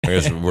I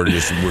guess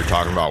we're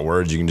talking about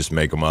words. You can just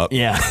make them up.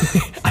 Yeah.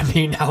 I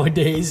mean,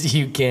 nowadays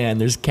you can.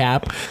 There's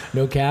cap,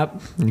 no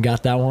cap. You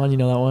got that one? You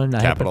know that one?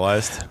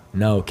 Capitalized?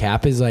 No,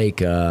 cap is like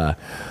kind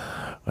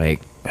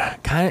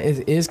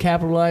of is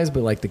capitalized,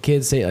 but like the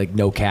kids say like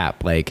no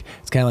cap. Like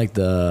it's kind of like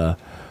the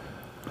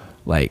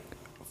like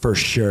for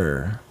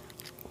sure.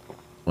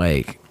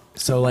 Like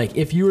so like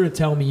if you were to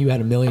tell me you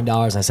had $1 million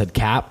and I said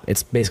cap,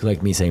 it's basically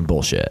like me saying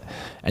bullshit.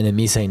 And then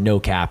me saying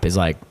no cap is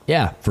like,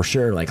 yeah, for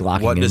sure, like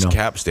locking What in. does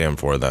cap stand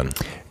for then?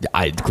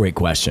 Great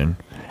question.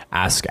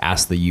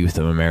 Ask the youth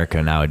of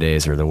America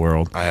nowadays or the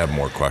world. I have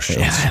more questions.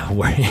 Yeah.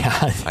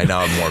 I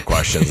now have more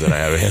questions than I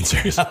have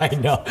answers. I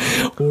know.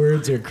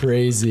 Words are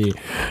crazy.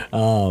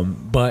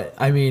 But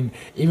I mean,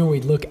 even we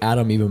look at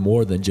them even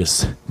more than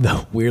just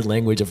the weird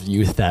language of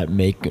youth that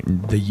make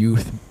the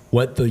youth,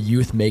 what the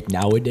youth make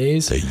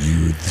nowadays. The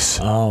youths.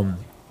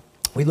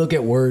 We look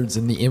at words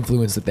and the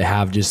influence that they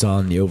have just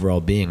on the overall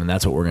being. And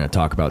that's what we're going to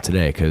talk about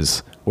today,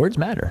 because words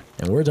matter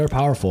and words are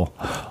powerful.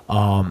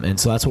 And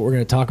so that's what we're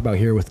going to talk about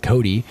here with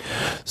Cody.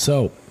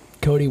 So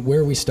Cody,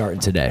 where are we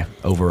starting today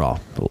overall?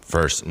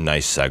 First,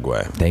 nice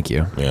segue. Thank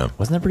you. Yeah.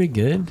 Wasn't that pretty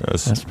good?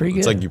 That's pretty good.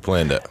 It's like you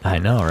planned it. I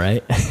know,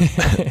 right?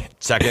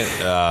 Second,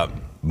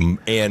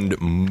 and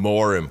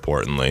more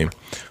importantly,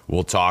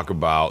 we'll talk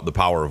about the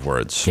power of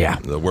words. Yeah.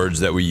 The words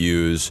that we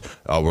use.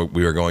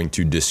 We are going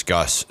to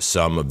discuss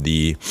some of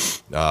the,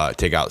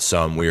 take out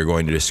some. We are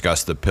going to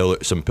discuss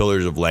some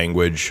pillars of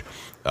language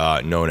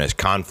known as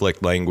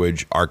conflict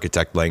language,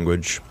 architect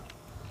language.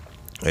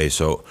 Okay,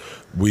 so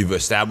we've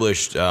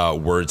established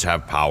words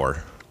have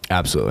power.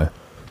 Absolutely.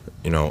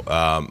 You know,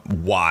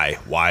 why?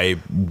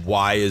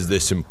 Why is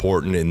this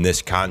important in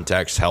this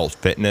context, health,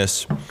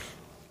 fitness?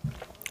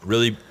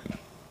 Really,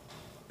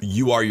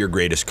 you are your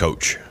greatest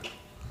coach.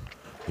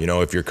 You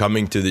know, if you're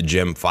coming to the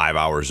gym 5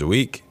 hours a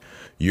week,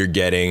 you're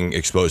getting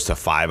exposed to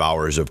 5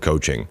 hours of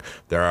coaching.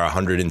 There are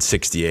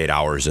 168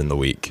 hours in the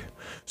week.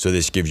 So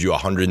this gives you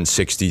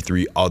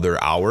 163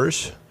 other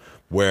hours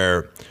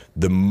where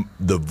the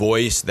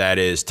voice that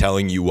is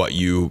telling you what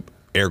you,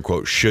 air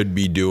quote, should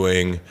be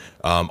doing,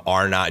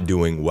 are not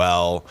doing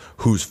well,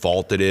 whose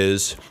fault it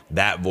is,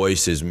 that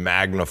voice is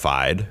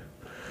magnified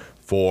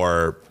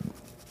for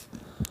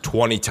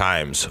 20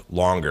 times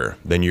longer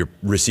than you're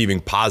receiving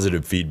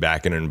positive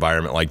feedback in an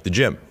environment like the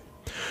gym.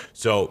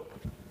 So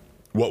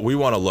what we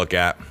want to look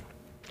at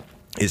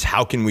is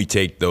how can we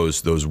take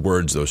those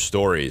words, those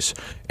stories,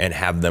 and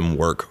have them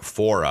work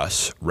for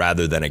us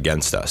rather than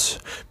against us?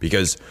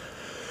 Because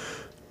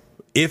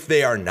if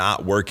they are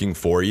not working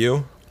for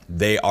you,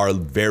 they are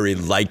very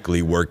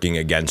likely working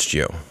against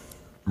you.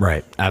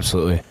 Right.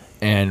 Absolutely.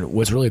 And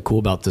what's really cool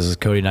about this is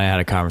Cody and I had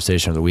a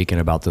conversation over the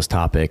weekend about this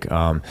topic,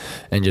 and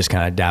just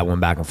kind of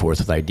dabbling back and forth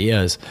with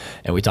ideas.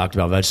 And we talked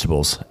about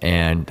vegetables.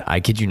 And I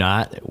kid you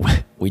not,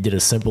 we did a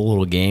simple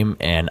little game,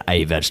 and I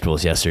ate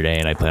vegetables yesterday,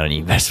 and I plan on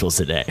eating vegetables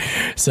today.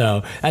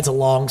 So that's a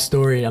long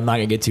story. I'm not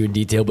going to get too in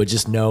detail, but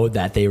just know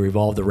that they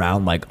revolved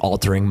around like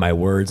altering my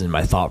words and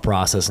my thought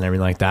process and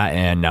everything like that.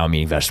 And now I'm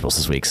eating vegetables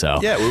this week. So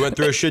yeah, we went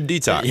through a should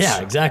detox. Yeah,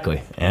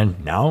 exactly.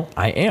 And now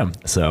I am.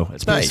 So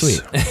it's pretty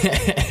sweet.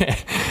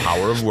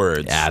 Power of words.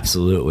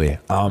 Absolutely.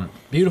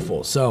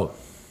 Beautiful. So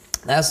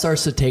that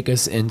starts to take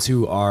us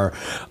into our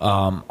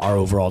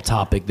overall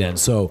topic then.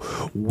 So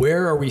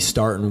where are we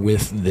starting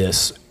with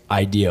this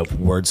idea of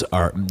words?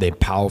 Are they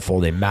powerful?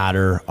 They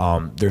matter.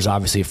 There's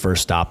obviously a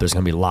first stop. There's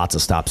going to be lots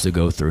of stops to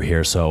go through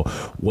here. So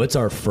what's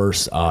our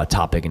first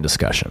topic and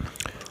discussion?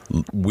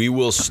 We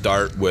will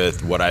start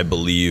with what I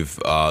believe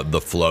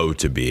the flow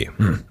to be.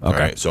 Okay. All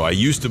right. So I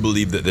used to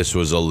believe that this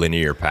was a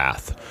linear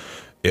path.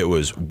 It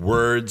was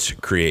words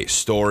create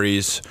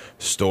stories,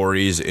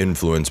 stories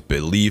influence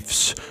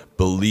beliefs,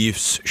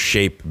 beliefs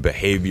shape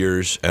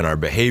behaviors, and our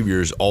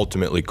behaviors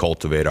ultimately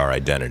cultivate our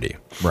identity.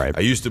 Right. I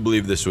used to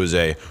believe this was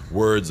a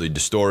words lead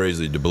to stories,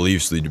 lead to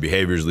beliefs, lead to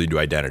behaviors, lead to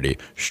identity,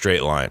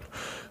 straight line.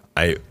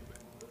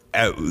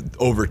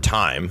 Over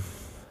time,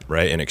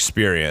 right, and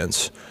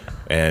experience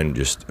and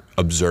just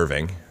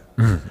observing,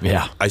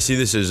 Yeah. I see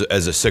this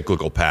as a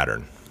cyclical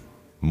pattern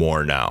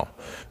more now.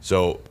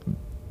 So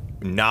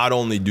not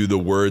only do the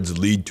words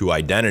lead to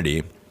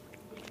identity,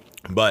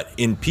 but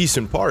in piece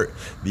and part,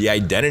 the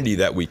identity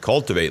that we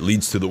cultivate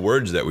leads to the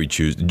words that we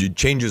choose. It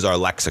changes our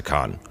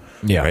lexicon.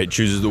 Yeah. Right?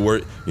 Chooses the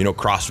word. You know,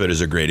 CrossFit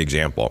is a great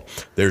example.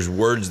 There's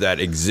words that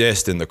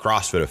exist in the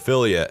CrossFit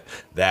affiliate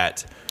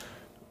that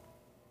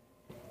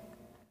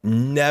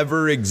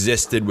never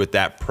existed with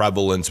that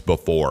prevalence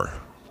before.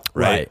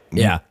 Right?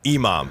 Yeah.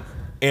 EMOM,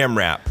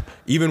 AMRAP,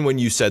 even when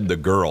you said the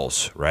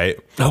girls, right?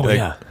 Oh, like,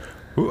 yeah.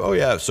 Oh,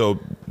 yeah. So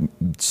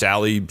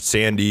Sally,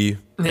 Sandy,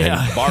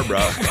 Yeah. and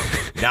Barbara,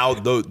 now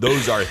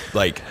those are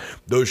like,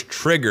 those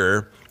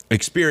trigger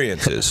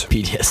experiences.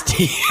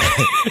 PTSD.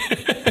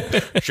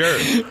 Sure.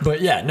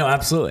 But yeah, no,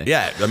 absolutely.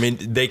 Yeah. I mean,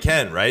 they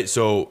can, right?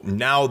 So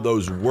now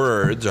those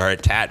words are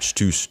attached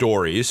to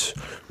stories,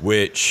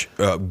 which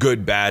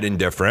good, bad,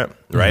 indifferent,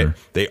 right?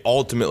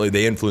 Mm-hmm.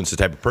 They influence the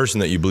type of person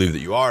that you believe that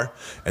you are.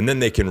 And then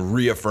they can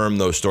reaffirm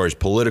those stories.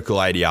 Political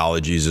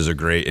ideologies is a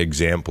great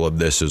example of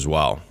this as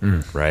well,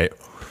 right?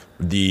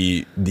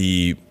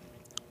 the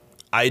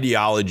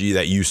ideology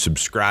that you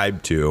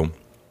subscribe to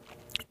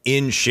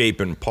in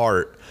shape and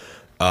part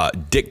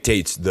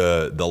dictates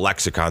the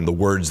lexicon, the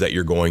words that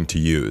you're going to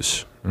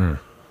use.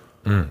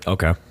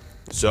 Okay.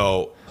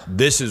 So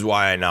this is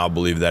why I now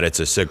believe that it's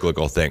a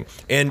cyclical thing.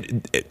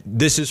 And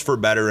this is for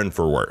better and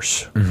for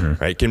worse.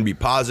 Right? It can be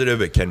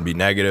positive, it can be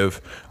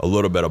negative, a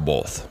little bit of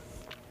both.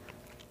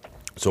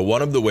 So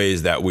one of the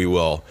ways that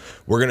we're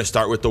going to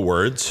start with the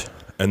words,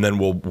 and then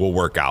we'll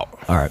work out.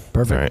 All right,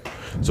 perfect. All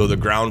right. So the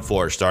ground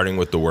floor, starting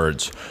with the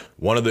words.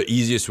 One of the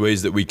easiest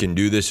ways that we can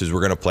do this is we're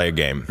going to play a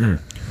game.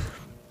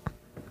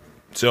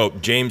 So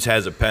James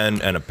has a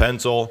pen and a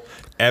pencil.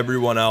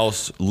 Everyone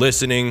else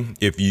listening,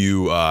 if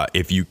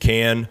you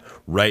can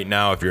right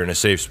now, if you're in a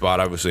safe spot,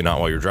 obviously not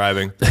while you're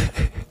driving,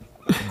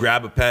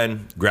 grab a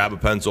pen, grab a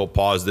pencil,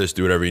 pause this,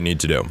 do whatever you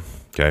need to do.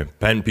 Okay,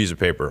 pen, piece of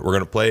paper. We're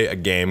going to play a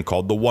game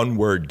called the one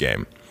word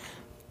game.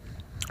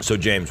 So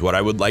James, what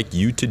I would like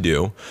you to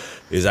do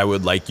is I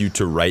would like you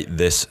to write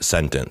this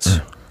sentence.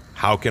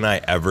 How can I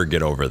ever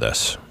get over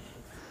this?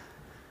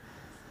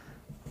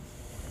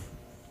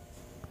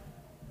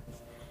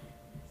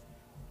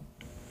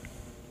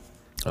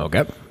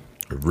 Okay.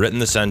 I've written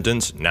the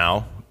sentence.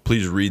 Now,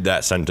 please read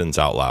that sentence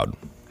out loud.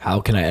 How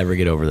can I ever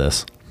get over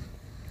this?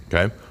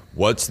 Okay.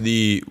 What's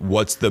the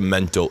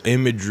mental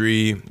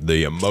imagery,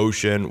 the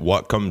emotion?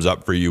 What comes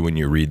up for you when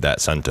you read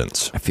that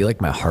sentence? I feel like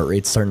my heart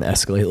rate's starting to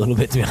escalate a little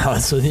bit, to be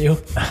honest with you.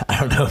 I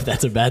don't know if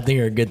that's a bad thing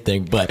or a good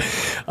thing, but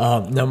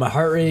no, my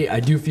heart rate,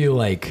 I do feel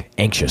like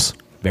anxious,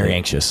 very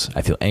anxious.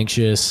 I feel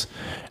anxious.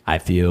 I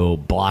feel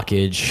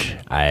blockage.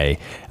 I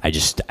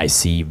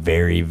see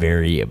very,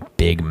 very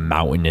big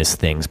mountainous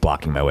things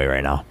blocking my way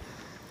right now.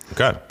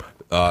 Okay.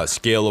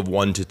 Scale of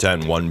 1 to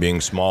 10, 1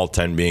 being small,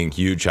 10 being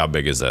huge. How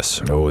big is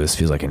this? Oh, this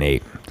feels like an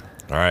 8.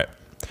 All right.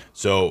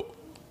 So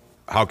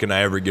how can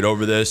I ever get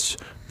over this?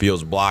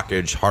 Feels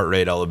blockage, heart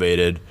rate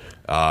elevated.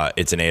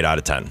 It's an 8 out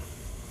of 10.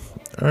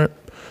 All right.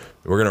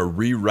 We're going to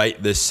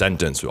rewrite this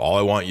sentence. All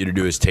I want you to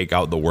do is take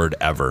out the word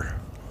ever.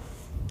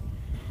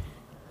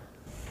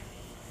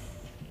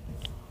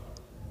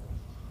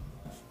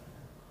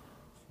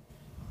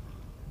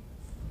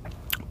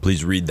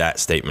 Please read that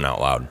statement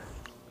out loud.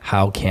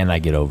 How can I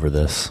get over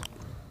this?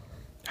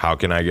 How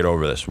can I get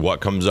over this? What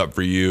comes up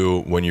for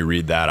you when you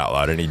read that out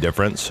loud? Any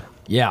difference?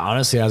 Yeah,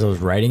 honestly, as I was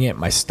writing it,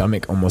 my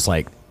stomach almost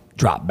like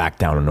dropped back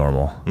down to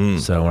normal.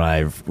 So when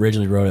I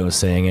originally wrote it, I was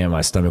saying it,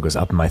 my stomach was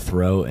up in my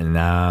throat, and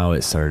now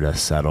it started to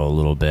settle a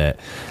little bit.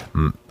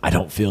 I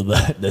don't feel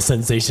the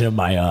sensation of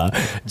my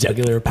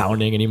jugular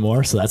pounding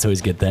anymore, so that's always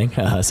a good thing.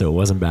 So it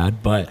wasn't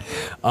bad. But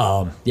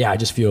yeah, I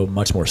just feel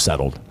much more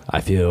settled.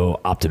 I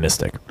feel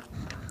optimistic.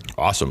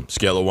 Awesome.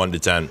 Scale of 1 to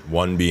 10,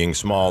 1 being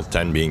small,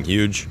 10 being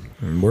huge.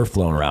 We're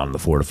flowing around the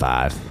 4 to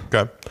 5.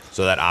 Okay.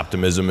 So that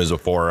optimism is a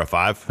 4 or a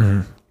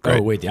 5?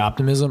 Oh, wait, the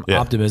optimism? Yeah.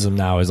 Optimism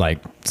now is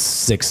like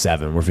 6,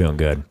 7. We're feeling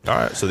good. All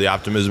right. So the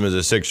optimism is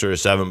a 6 or a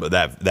 7, but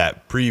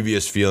that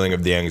previous feeling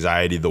of the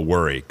anxiety, the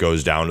worry,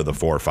 goes down to the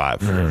 4 or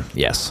 5.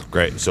 Yes.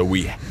 Great. So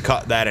we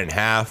cut that in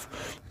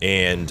half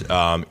and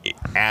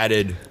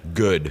added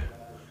good,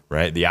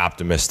 right? The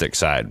optimistic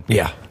side.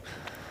 Yeah.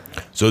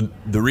 So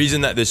the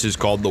reason that this is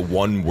called the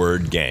one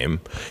word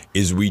game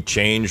is we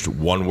changed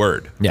one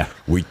word. Yeah.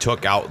 We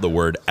took out the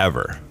word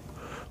ever.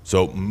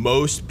 So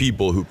most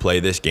people who play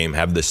this game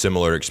have the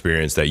similar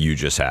experience that you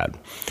just had.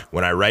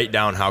 When I write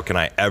down how can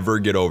I ever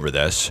get over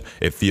this,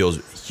 it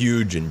feels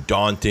huge and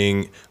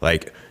daunting.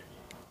 Like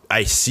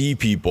I see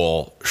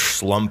people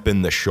slump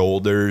in the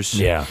shoulders.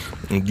 Yeah.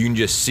 And you can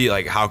just see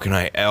like how can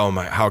I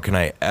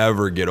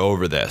ever get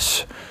over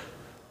this?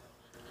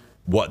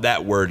 What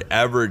that word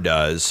ever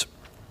does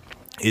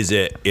is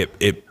it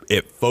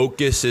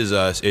focuses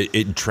us,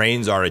 it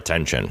trains our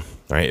attention,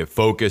 right? It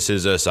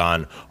focuses us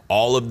on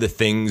all of the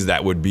things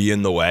that would be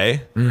in the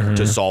way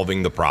to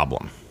solving the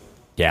problem.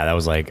 Yeah, that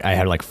was like, I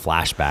had like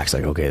flashbacks,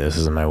 like, okay, this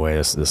is in my way,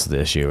 this is the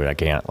issue. I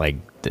can't like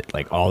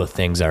all the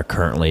things that are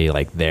currently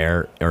like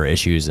there or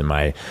issues in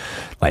my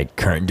like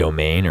current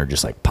domain are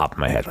just like pop in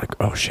my head, like,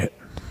 oh shit.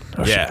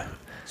 Yeah.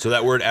 So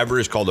that word ever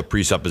is called a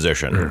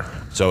presupposition.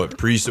 So it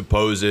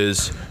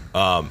presupposes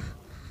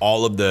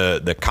all of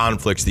the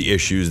conflicts, the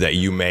issues that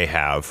you may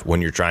have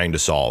when you're trying to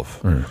solve.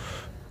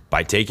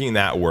 By taking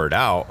that word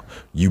out,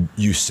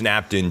 you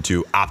snapped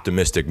into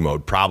optimistic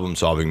mode, problem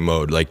solving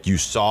mode. Like you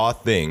saw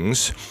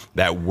things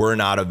that were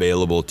not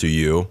available to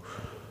you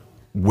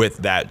with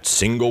that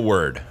single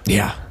word.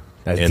 Yeah.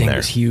 That thing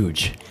was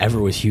huge. Ever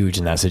was huge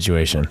in that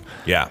situation.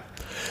 Yeah.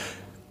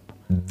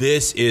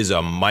 This is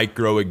a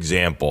micro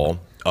example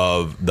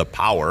of the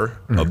power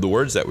of the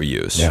words that we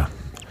use. Yeah.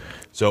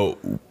 So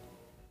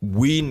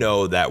we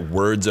know that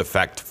words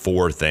affect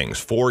 4 things,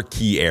 4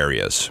 key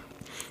areas.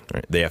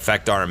 Right? They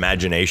affect our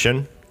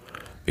imagination.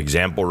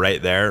 Example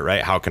right there,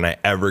 right? How can I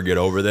ever get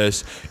over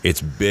this?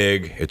 It's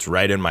big. It's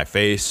right in my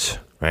face,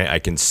 right? I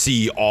can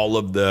see all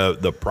of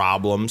the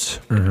problems,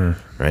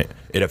 right?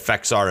 It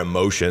affects our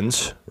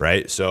emotions,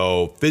 right?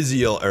 So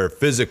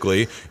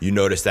physically, you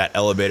notice that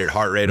elevated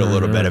heart rate, a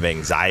little bit of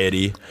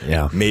anxiety,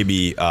 Yeah.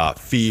 maybe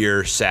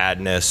fear,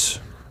 sadness.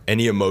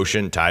 any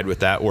emotion tied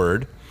with that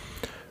word.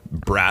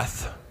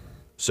 Breath.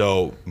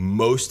 So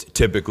most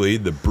typically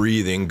the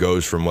breathing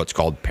goes from what's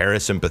called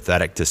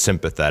parasympathetic to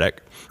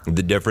sympathetic.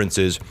 The difference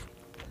is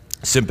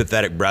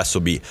sympathetic breaths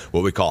will be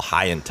what we call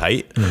high and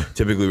tight.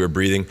 Typically we're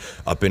breathing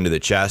up into the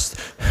chest.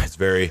 It's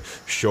very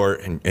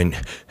short and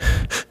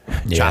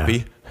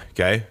choppy.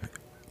 Okay.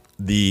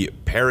 The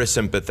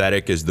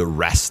parasympathetic is the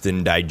rest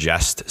and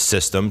digest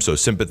system. So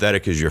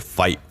sympathetic is your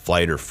fight,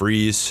 flight, or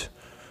freeze.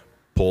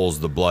 Pulls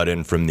the blood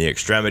in from the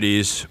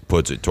extremities,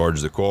 puts it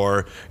towards the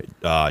core,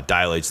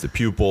 dilates the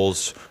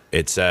pupils.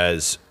 It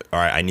says, all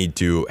right, I need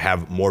to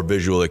have more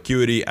visual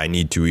acuity. I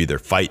need to either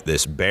fight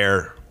this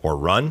bear or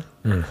run.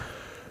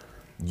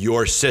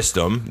 Your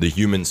system, the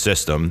human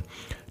system,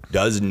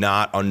 does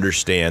not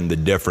understand the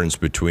difference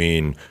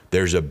between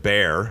there's a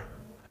bear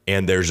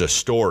and there's a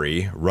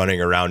story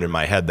running around in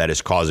my head that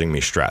is causing me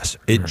stress.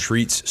 It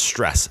treats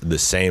stress the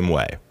same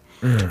way.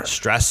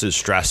 Stress is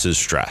stress is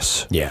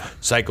stress. Yeah.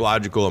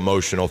 Psychological,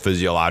 emotional,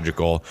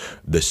 physiological.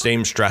 The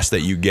same stress that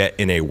you get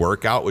in a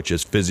workout, which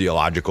is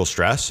physiological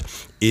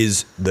stress,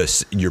 is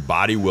this. Your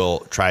body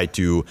will try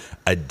to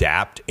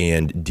adapt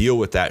and deal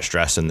with that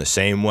stress in the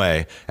same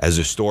way as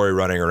a story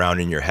running around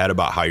in your head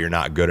about how you're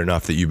not good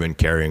enough that you've been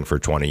carrying for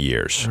 20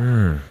 years.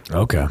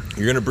 Okay.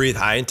 You're going to breathe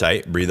high and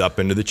tight, breathe up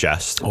into the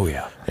chest. Oh,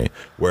 yeah. Okay.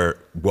 Where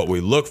what we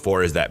look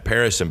for is that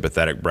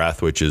parasympathetic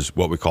breath, which is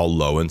what we call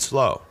low and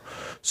slow.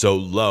 So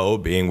low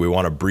being we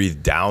want to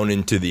breathe down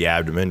into the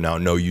abdomen. Now,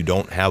 no, you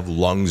don't have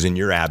lungs in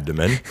your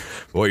abdomen.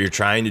 What you're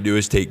trying to do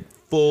is take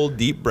full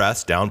deep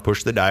breaths down,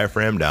 push the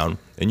diaphragm down,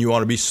 and you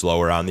want to be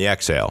slower on the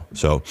exhale.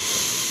 So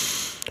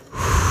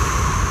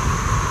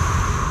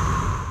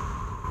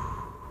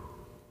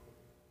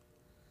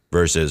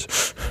versus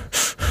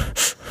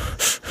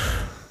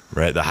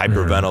right, the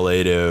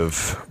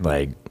hyperventilative,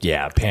 like,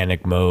 yeah,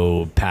 panic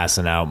mode,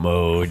 passing out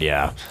mode.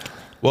 Yeah.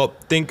 Well,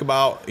 think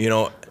about,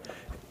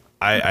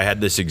 I had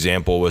this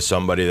example with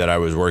somebody that I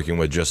was working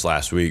with just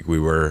last week. We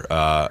were,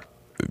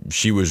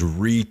 she was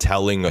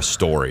retelling a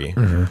story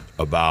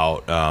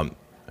about,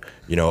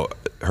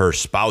 her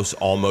spouse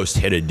almost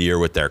hit a deer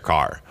with their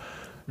car.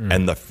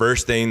 And the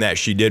first thing that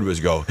she did was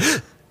go,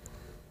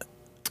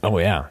 oh,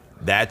 yeah.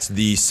 That's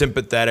the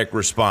sympathetic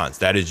response.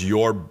 That is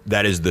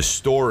the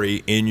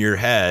story in your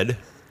head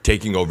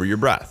taking over your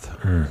breath.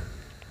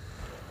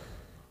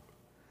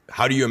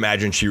 How do you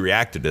imagine she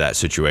reacted to that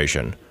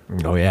situation?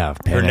 Oh, yeah.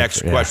 Panic. Her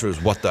next question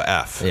was, what the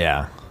F?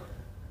 Yeah.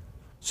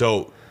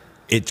 So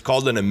it's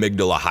called an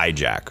amygdala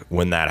hijack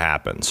when that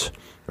happens,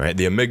 right?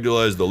 The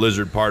amygdala is the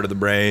lizard part of the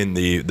brain.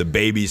 The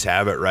babies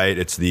have it, right?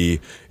 It's the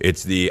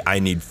I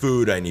need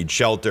food, I need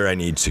shelter, I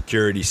need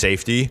security,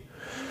 safety.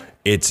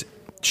 It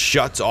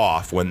shuts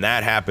off. When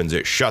that happens,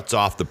 it shuts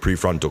off the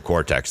prefrontal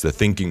cortex, the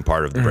thinking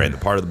part of the brain, the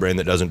part of the brain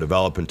that doesn't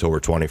develop until we're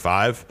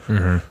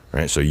 25.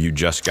 Right? So you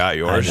just got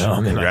yours. I know,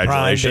 I'm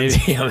Congratulations.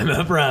 In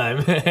my prime,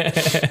 baby. I'm in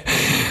my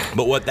prime.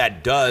 But what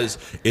that does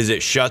is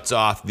it shuts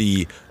off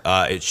the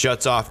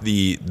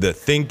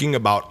thinking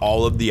about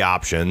all of the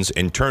options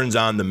and turns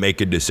on the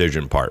make a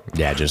decision part.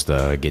 Yeah, just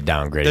the get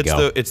down, great to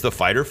go. It's the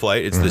fight or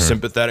flight. It's the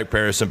sympathetic,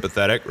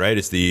 parasympathetic, right?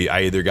 It's the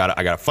I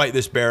gotta fight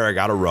this bear, I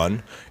gotta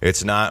run.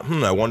 It's not,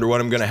 I wonder what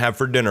I'm gonna have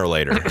for dinner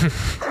later.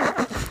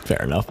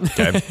 Fair enough.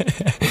 Okay.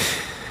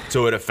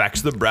 So it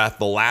affects the breath.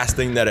 The last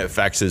thing that it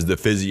affects is the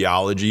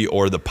physiology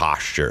or the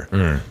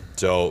posture.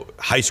 So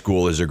high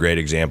school is a great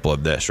example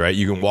of this, right?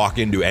 You can walk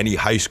into any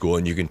high school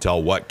and you can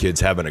tell what kid's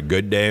having a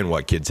good day and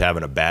what kid's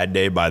having a bad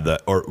day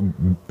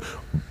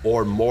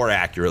or more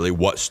accurately,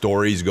 what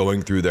story's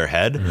going through their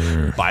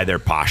head by their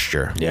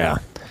posture. Yeah.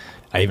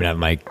 I even have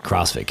my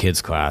CrossFit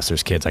kids class.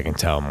 There's kids I can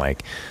tell. I'm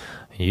like,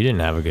 you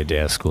didn't have a good day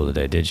at school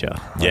today, did you?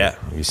 Yeah.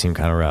 You seem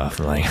kind of rough.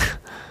 I'm like,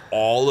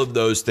 all of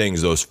those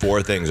things, those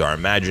four things, our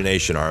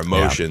imagination, our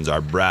emotions,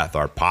 our breath,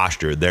 our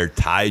posture, they're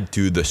tied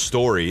to the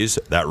stories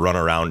that run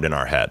around in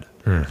our head.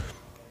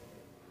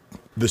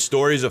 The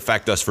stories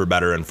affect us for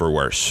better and for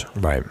worse.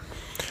 Right.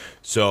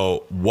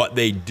 So what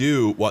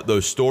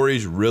those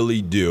stories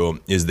really do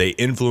is they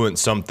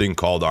influence something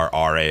called our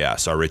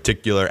RAS, our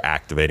reticular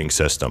activating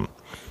system.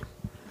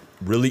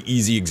 Really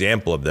easy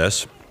example of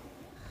this,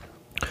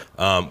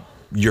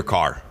 your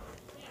car,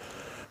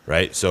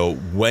 right? So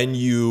when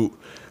you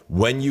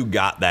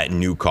got that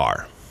new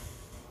car,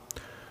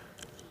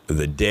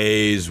 the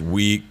days,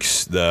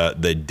 weeks,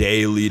 the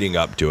day leading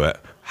up to it,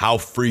 how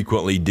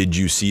frequently did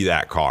you see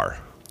that car?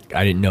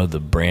 I didn't know the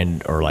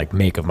brand or like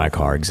make of my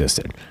car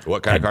existed.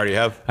 What kind of car do you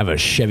have? I have a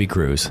Chevy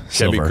Cruze.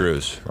 Chevy Silver.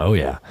 Cruze. Oh,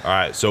 yeah. All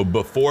right. So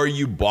before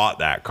you bought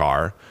that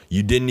car,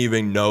 you didn't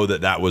even know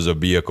that was a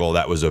vehicle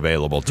that was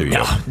available to you.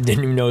 No,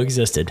 didn't even know it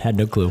existed. Had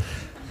no clue.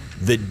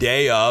 The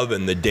day of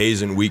and the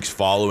days and weeks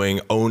following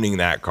owning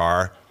that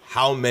car,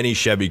 how many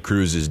Chevy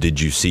Cruzes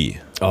did you see?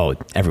 Oh,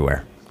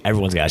 everywhere.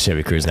 Everyone's got a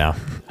Chevy Cruze now.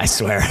 I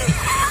swear.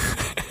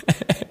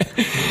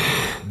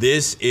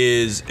 This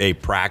is a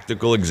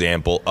practical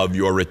example of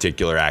your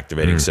reticular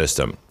activating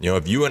system.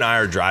 If you and I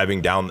are driving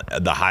down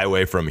the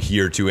highway from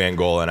here to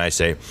Angola and I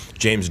say,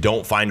 James,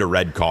 don't find a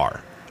red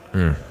car.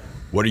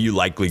 what are you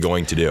likely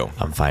going to do?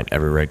 I'm fine.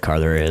 Every red car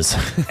there is.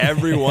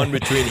 Everyone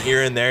between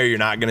here and there, you're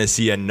not going to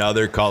see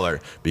another color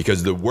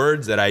because the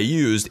words that I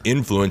used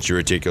influence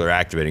your reticular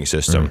activating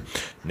system.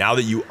 Now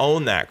that you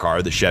own that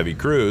car, the Chevy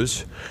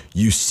Cruze,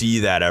 you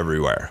see that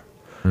everywhere.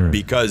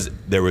 Because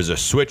there was a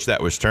switch that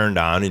was turned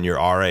on in your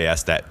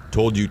RAS that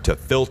told you to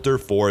filter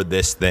for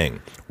this thing.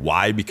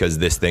 Why? Because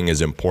this thing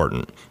is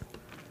important.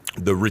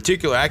 The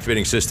reticular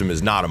activating system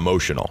is not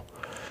emotional.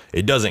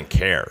 It doesn't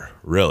care,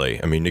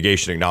 really. I mean,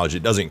 negation, acknowledge,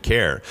 it doesn't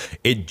care.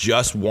 It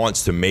just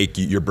wants to make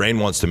you, your brain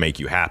wants to make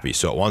you happy.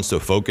 So it wants to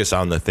focus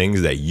on the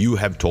things that you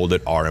have told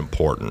it are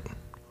important.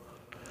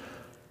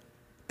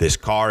 This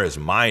car is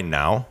mine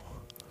now.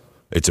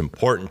 It's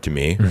important to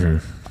me.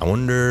 I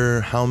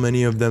wonder how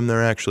many of them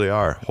there actually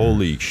are.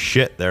 Holy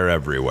shit, they're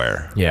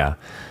everywhere. Yeah.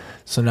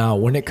 So now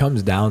when it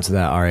comes down to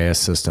that RAS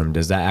system,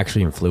 does that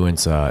actually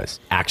influence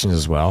actions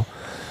as well?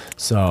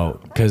 So,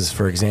 because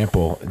for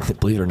example,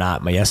 believe it or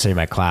not, yesterday in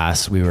my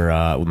class, we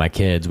were with my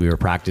kids, we were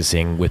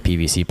practicing with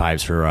PVC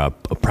pipes for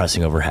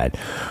pressing overhead.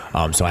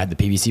 So I had the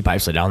PVC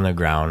pipes laid down on the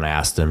ground. And I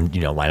asked them,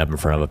 line up in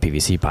front of a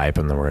PVC pipe,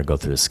 and then we're gonna go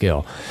through the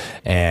skill.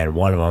 And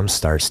one of them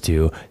starts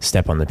to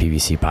step on the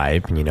PVC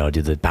pipe and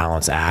do the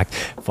balance act,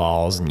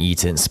 falls and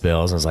eats it and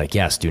spills. And I was like,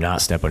 yes, do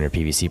not step on your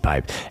PVC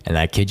pipe. And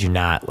I kid you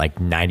not, like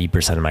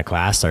 90% of my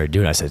class started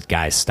doing it. I said,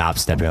 guys, stop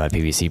stepping on that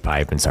PVC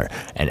pipe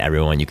and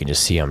everyone, you can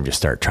just see them just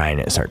start trying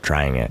it.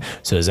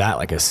 So is that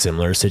like a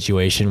similar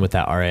situation with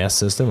that RAS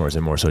system, or is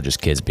it more so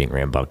just kids being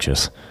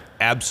rambunctious?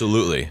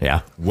 Absolutely.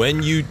 Yeah.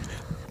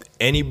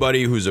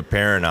 Anybody who's a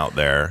parent out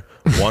there,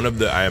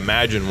 I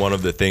imagine one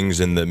of the things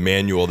in the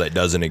manual that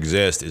doesn't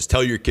exist is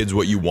tell your kids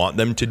what you want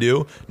them to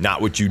do, not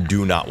what you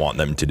do not want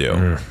them to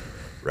do.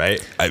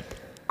 Right?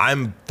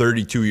 I'm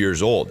 32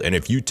 years old, and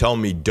if you tell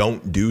me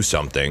don't do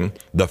something,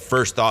 the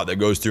first thought that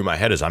goes through my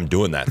head is I'm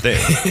doing that thing.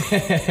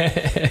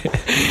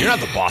 You're not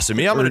the boss of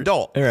me. I'm an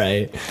adult.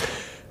 Right.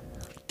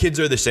 Kids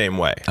are the same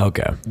way.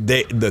 Okay.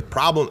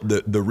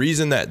 The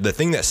reason that the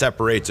thing that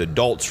separates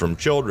adults from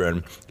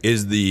children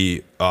is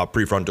the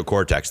prefrontal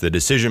cortex, the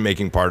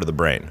decision-making part of the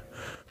brain,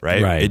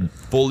 right? It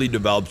fully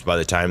develops by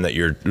the time that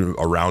you're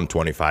around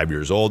 25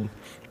 years old.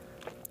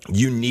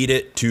 You need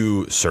it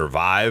to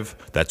survive.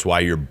 That's why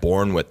you're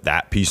born with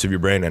that piece of your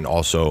brain. And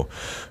also,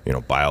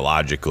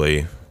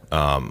 biologically,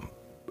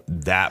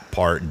 that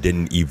part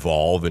didn't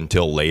evolve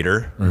until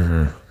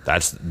later.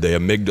 That's the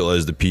amygdala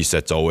is the piece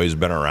that's always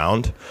been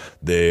around.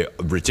 The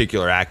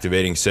reticular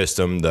activating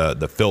system,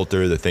 the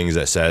filter, the things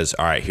that says,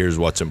 all right, here's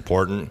what's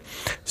important.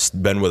 It's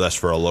been with us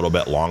for a little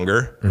bit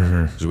longer.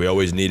 Because we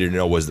always needed to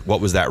know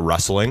what was that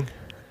rustling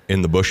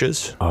in the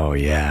bushes? Oh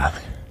yeah.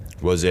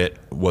 Was it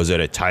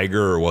a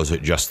tiger or was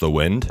it just the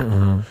wind?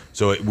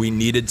 So we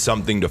needed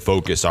something to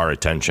focus our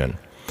attention.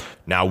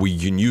 Now we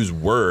can use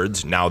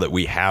words now that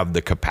we have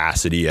the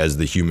capacity as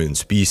the human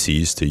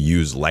species to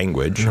use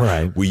language.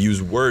 Right. We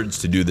use words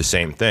to do the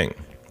same thing.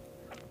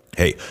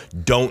 Hey,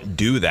 don't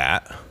do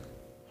that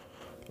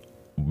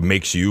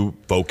makes you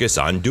focus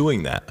on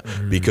doing that.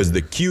 Because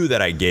the cue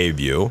that I gave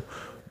you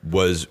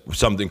was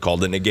something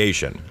called a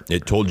negation.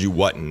 It told you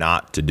what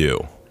not to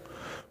do.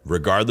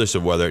 Regardless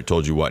of whether it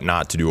told you what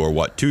not to do or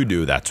what to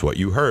do, that's what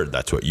you heard.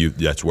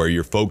 That's where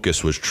your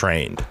focus was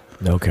trained.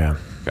 Okay.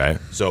 Okay.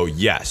 So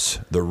yes,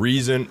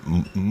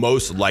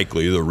 most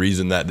likely the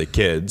reason that the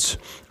kids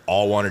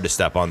all wanted to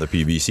step on the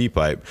PVC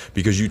pipe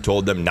because you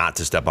told them not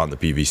to step on the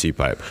PVC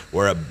pipe.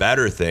 Where a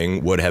better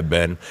thing would have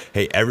been,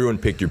 hey, everyone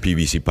pick your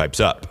PVC pipes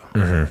up.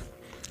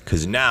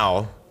 Because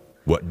now,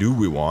 what do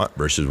we want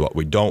versus what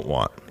we don't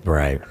want?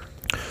 Right.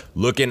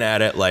 Looking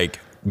at it like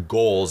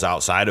goals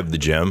outside of the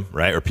gym,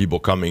 right? Or people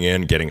coming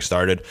in, getting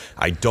started.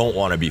 I don't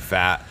want to be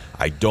fat.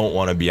 I don't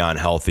want to be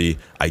unhealthy.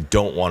 I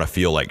don't want to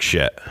feel like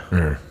shit.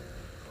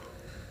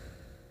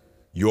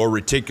 Your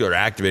reticular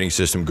activating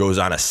system goes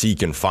on a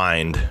seek and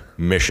find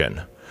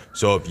mission.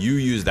 So if you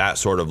use that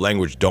sort of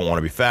language, don't want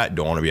to be fat,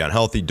 don't want to be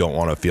unhealthy, don't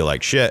want to feel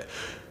like shit,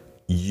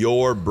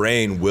 your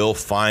brain will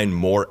find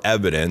more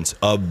evidence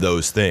of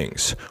those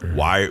things.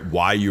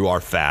 Why you are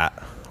fat,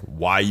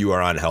 why you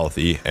are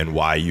unhealthy, and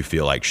why you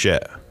feel like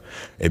shit.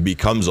 It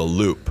becomes a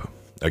loop.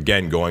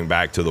 Again, going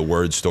back to the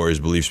words, stories,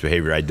 beliefs,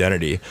 behavior,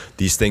 identity,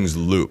 these things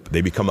loop. They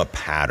become a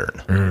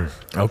pattern.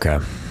 Okay.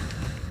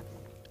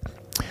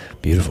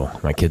 Beautiful.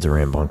 My kids are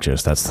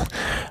rambunctious. I'm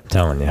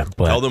telling you.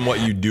 But tell them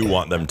what you do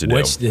want them to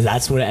do.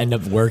 That's what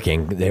ended up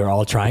working. They were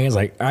all trying. It's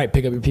like, all right,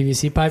 pick up your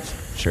PVC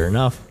pipes. Sure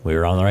enough, we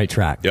were on the right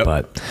track. Yep.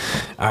 But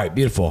all right,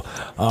 beautiful.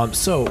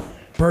 So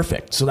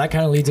perfect. So that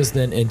kind of leads us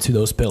then into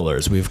those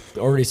pillars. We've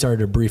already started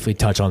to briefly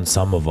touch on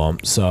some of them.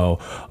 So,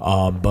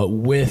 but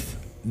with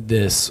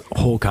this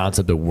whole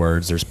concept of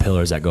words, there's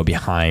pillars that go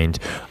behind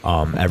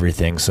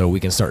everything, so we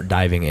can start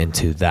diving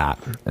into that.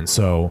 And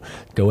so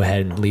go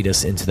ahead and lead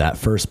us into that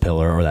first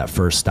pillar or that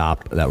first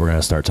stop that we're going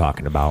to start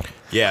talking about.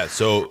 Yeah,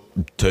 so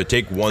to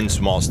take one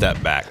small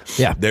step back,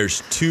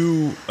 there's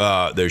two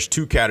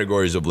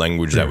categories of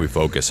language that we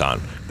focus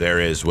on. There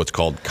is what's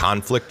called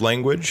conflict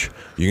language.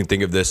 You can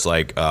think of this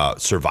like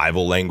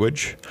survival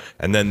language.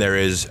 And then there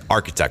is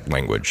architect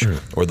language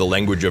or the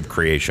language of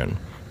creation.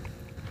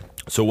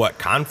 So what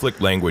conflict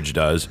language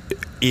does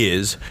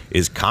is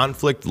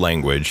conflict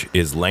language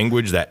is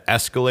language that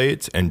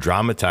escalates and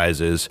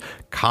dramatizes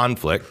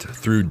conflict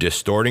through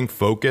distorting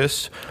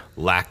focus,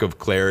 lack of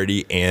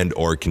clarity, and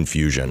or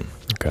confusion.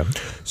 Okay.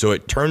 So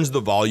it turns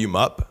the volume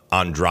up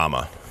on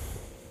drama.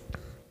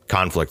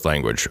 Conflict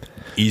language.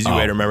 Easy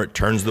way to remember it,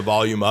 turns the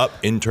volume up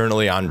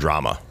internally on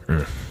drama.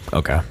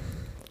 Okay.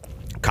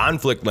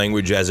 Conflict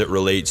language as it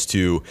relates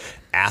to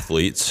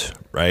athletes,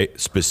 right,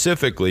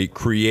 specifically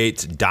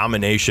creates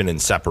domination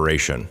and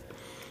separation.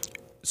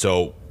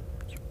 So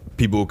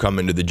people who come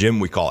into the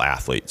gym, we call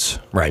athletes.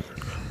 Right.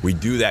 We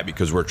do that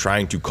because we're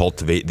trying to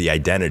cultivate the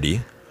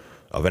identity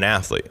of an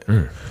athlete.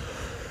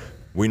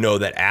 We know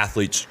that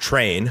athletes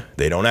train,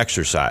 they don't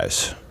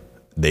exercise.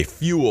 They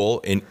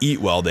fuel and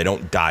eat well, they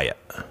don't diet.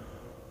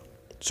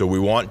 So we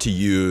want to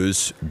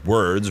use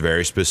words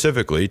very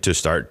specifically to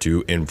start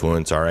to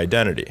influence our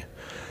identity.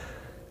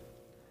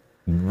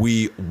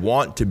 We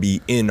want to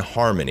be in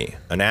harmony.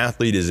 An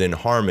athlete is in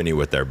harmony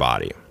with their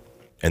body,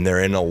 and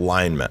they're in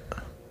alignment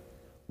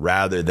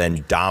rather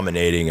than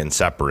dominating and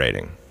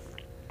separating.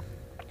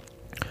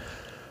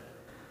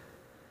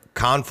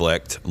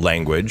 Conflict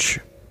language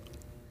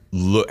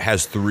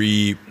has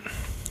three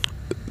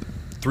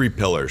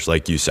pillars,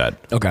 like you said.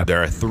 Okay.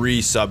 There are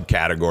three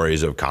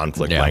subcategories of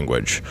conflict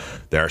language.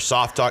 There are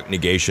soft talk,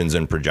 negations,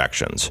 and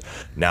projections.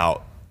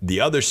 Now, the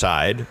other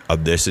side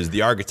of this is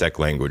the architect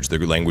language, the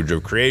language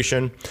of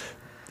creation.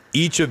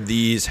 Each of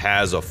these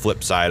has a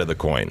flip side of the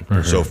coin.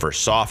 So for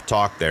soft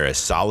talk, there is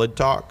solid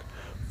talk.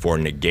 For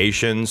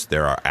negations,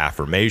 there are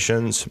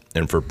affirmations.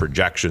 And for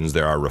projections,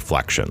 there are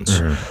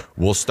reflections.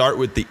 We'll start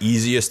with the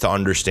easiest to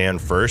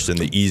understand first and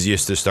the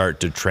easiest to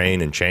start to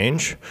train and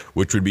change,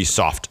 which would be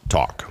soft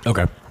talk.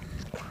 Okay.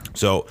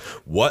 So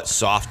what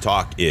soft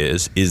talk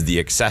is the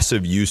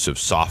excessive use of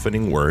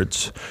softening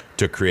words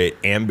to create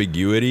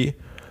ambiguity,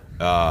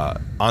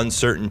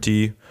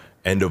 uncertainty,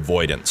 and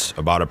avoidance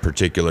about a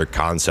particular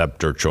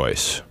concept or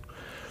choice.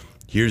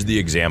 Here's the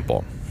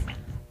example.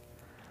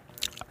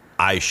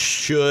 I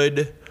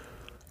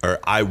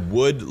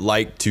would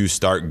like to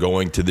start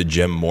going to the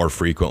gym more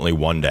frequently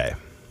one day.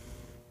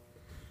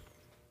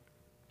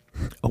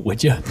 Oh,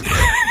 would you?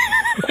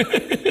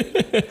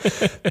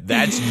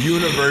 That's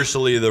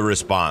universally the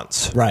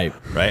response. Right.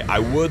 Right? I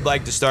would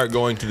like to start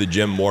going to the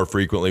gym more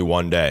frequently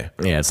one day.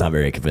 Yeah, it's not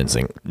very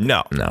convincing.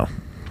 No.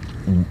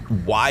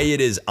 Why it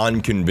is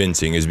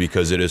unconvincing is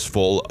because it is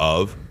full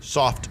of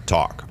soft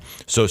talk.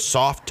 So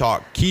soft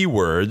talk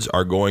keywords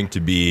are going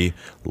to be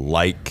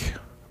like,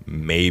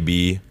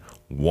 maybe,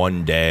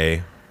 one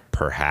day,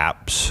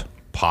 perhaps,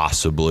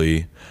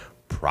 possibly,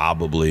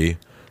 probably,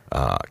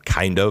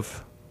 kind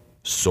of,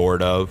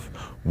 sort of,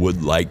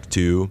 would like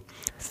to,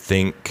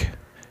 think,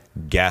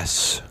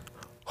 guess,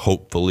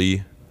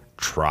 hopefully,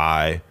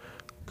 try,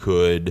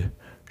 could,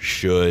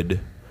 should,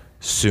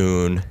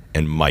 soon,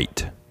 and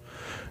might.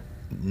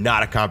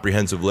 Not a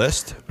comprehensive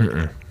list.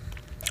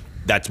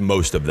 That's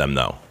most of them,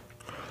 though.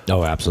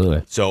 Oh,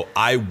 absolutely. So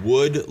I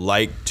would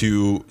like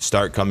to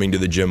start coming to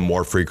the gym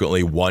more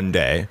frequently one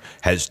day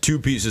has two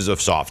pieces of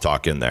soft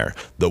talk in there.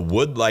 The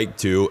would like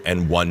to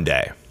and one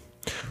day.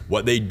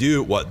 What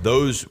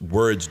those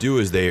words do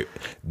is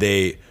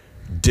they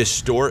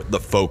distort the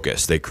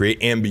focus. They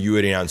create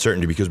ambiguity and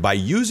uncertainty because by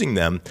using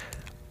them,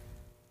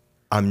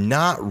 I'm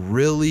not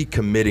really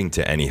committing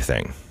to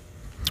anything.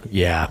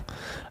 Yeah.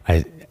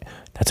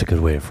 That's a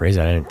good way to phrase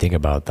it. I didn't think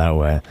about it that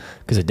way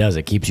because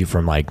it keeps you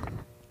from like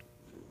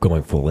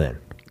going full in.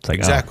 It's like,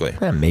 exactly.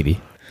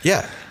 Maybe.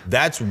 Yeah.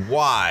 That's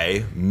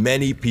why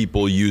many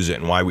people use it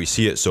and why we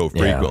see it so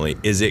frequently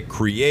is it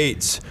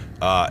creates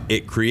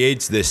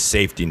this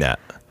safety net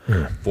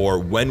for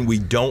when we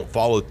don't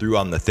follow through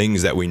on the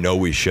things that we know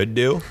we should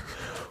do.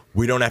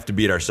 We don't have to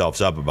beat ourselves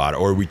up about it,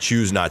 or we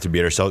choose not to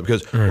beat ourselves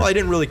because, well, I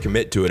didn't really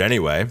commit to it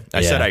anyway.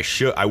 I said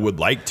I would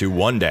like to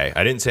one day.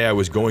 I didn't say I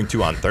was going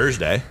to on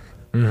Thursday.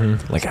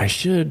 Like I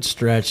should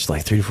stretch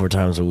like 3 to 4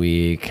 times a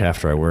week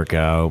after I work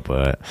out,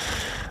 but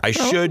I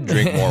should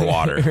drink more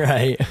water.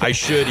 Right. I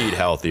should eat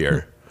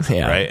healthier.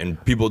 Yeah. Right. And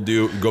people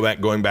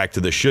going back to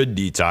the should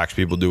detox,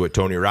 people do what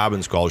Tony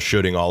Robbins calls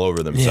shoulding all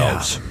over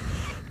themselves. Yeah.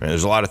 And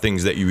there's a lot of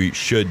things that you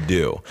should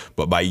do.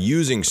 But by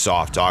using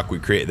soft talk, we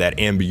create that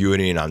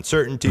ambiguity and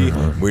uncertainty.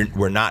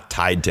 We're not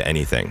tied to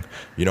anything.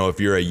 You know, if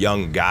you're a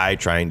young guy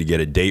trying to get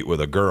a date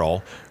with a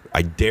girl,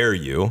 I dare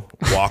you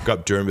walk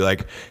up to her and be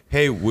like,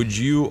 hey, would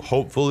you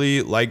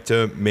hopefully like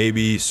to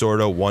maybe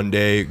sort of one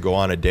day go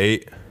on a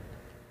date?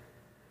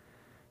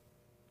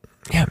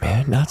 Yeah,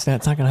 man, that's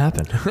not going to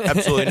happen.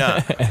 Absolutely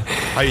not.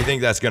 How do you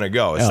think that's going to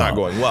go? It's not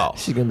going well.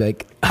 She's going to be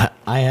like,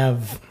 I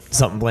have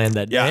something planned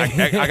that day.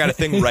 Yeah, I got a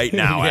thing right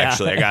now,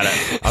 actually.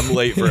 I'm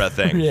late for a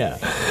thing. Yeah.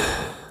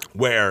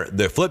 Where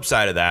the flip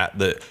side of that,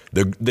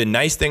 the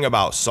nice thing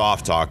about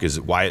soft talk is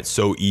why it's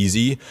so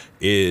easy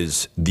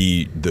is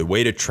the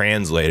way to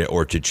translate it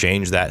or to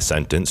change that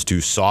sentence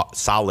to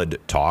solid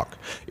talk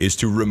is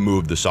to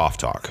remove the soft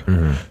talk.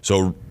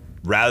 So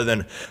rather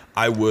than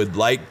I would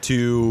like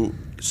to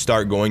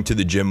start going to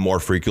the gym more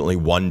frequently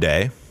one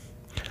day,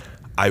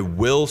 I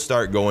will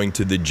start going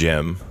to the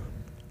gym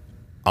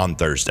on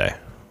Thursday,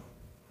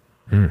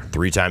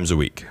 3 times a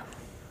week.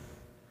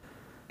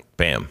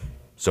 Bam.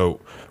 So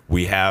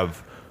we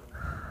have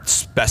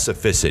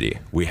specificity.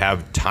 We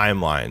have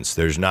timelines.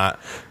 There's not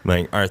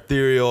like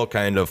ethereal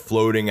kind of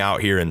floating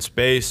out here in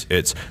space.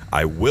 It's,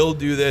 I will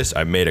do this.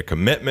 I made a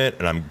commitment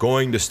and I'm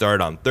going to start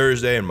on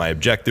Thursday. And my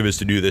objective is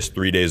to do this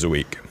 3 days a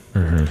week.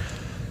 Mm-hmm.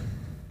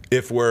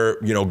 If we're,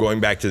 going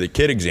back to the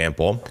kid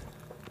example,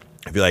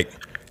 I'd be like,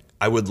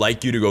 I would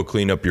like you to go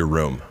clean up your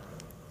room,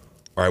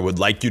 or I would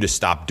like you to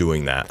stop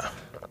doing that.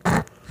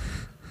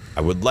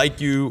 I would like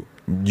you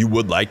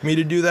would like me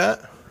to do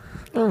that?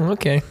 Oh,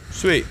 okay.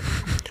 Sweet.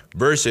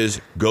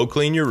 Versus go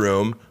clean your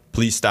room,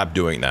 please stop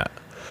doing that.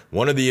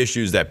 One of the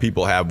issues that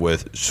people have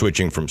with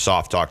switching from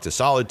soft talk to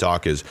solid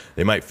talk is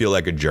they might feel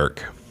like a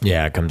jerk.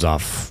 Yeah, it comes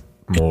off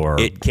more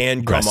It can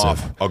aggressive. come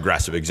off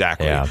aggressive,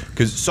 exactly. Yeah.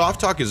 Because soft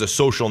talk is a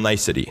social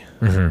nicety,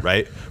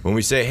 right? When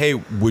we say, hey,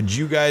 would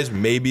you guys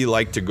maybe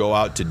like to go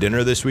out to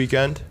dinner this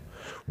weekend?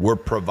 We're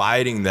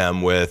providing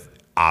them with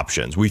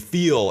options. We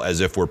feel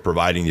as if we're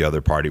providing the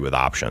other party with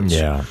options,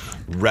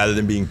 rather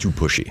than being too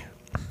pushy.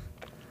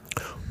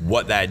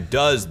 What that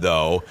does,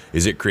 though,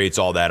 is it creates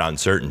all that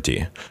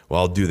uncertainty.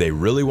 Well, do they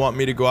really want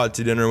me to go out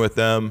to dinner with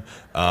them?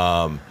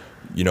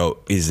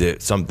 Is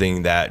it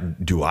something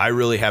that, do I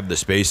really have the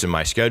space in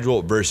my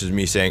schedule, versus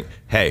me saying,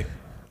 hey,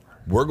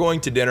 we're going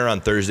to dinner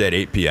on Thursday at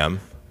 8 p.m.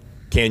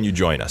 Can you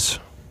join us?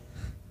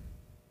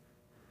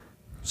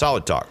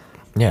 Solid talk.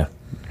 Yeah.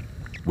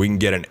 We can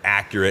get an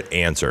accurate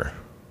answer.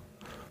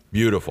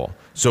 Beautiful.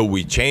 So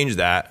we change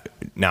that.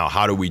 Now,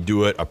 how do we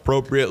do it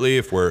appropriately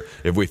if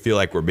we feel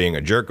like we're being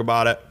a jerk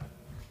about it?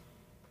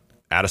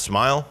 Add a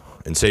smile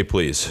and say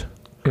please.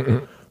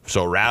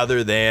 So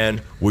rather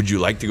than, would you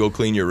like to go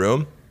clean your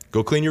room?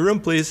 Go clean your room,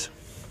 please.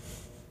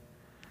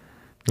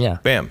 Yeah.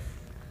 Bam.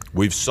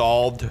 We've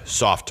solved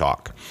soft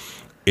talk.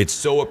 It's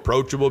so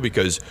approachable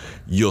because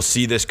you'll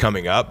see this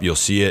coming up. You'll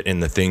see it in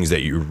the things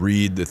that you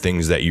read, the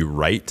things that you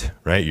write,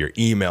 right? Your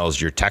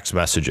emails, your text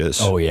messages.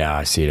 Oh yeah,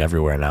 I see it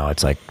everywhere now.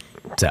 It's like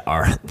the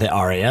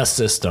RAS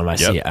system. I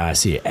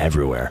see it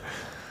everywhere.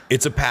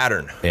 It's a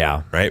pattern.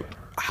 Yeah. Right?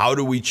 How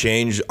do we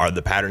change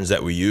the patterns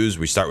that we use?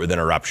 We start with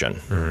interruption.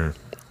 Mm-hmm.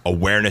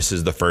 Awareness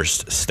is the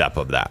first step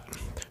of that.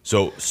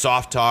 So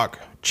soft talk,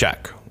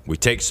 check. We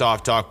take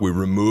soft talk, we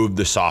remove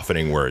the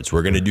softening words.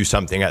 We're going to do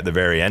something at the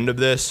very end of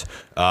this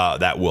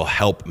that will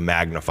help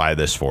magnify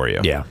this for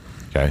you. Yeah.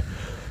 Okay.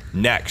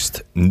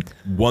 Next,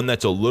 one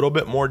that's a little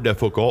bit more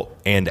difficult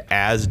and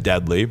as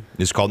deadly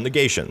is called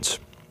negations.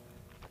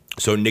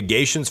 So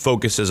negations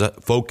focus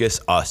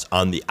us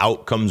on the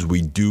outcomes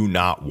we do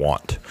not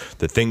want,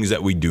 the things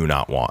that we do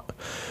not want.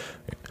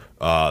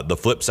 The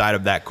flip side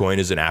of that coin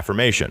is an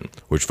affirmation,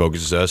 which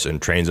focuses us and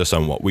trains us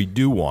on what we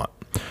do want.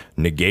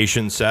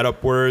 Negation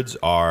setup words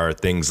are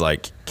things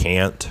like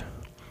can't,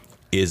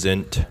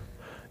 isn't,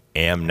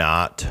 am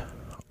not,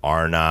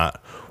 are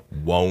not,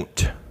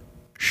 won't,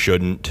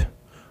 shouldn't,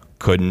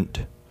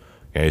 couldn't.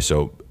 Okay,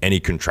 so any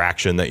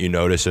contraction that you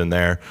notice in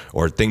there,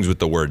 or things with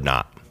the word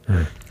not.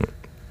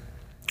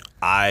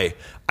 I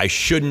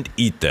shouldn't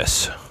eat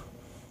this.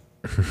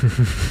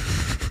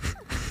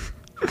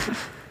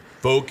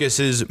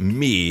 Focuses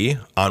me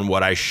on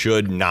what I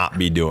should not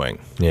be doing.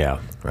 Yeah.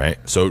 Right.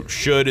 So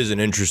should is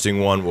an interesting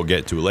one we'll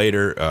get to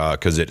later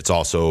because it's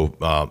also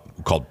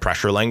called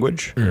pressure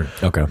language.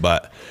 Okay.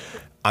 But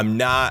I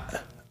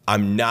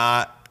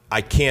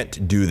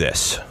can't do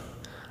this.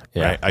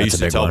 Yeah, right? I used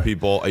to tell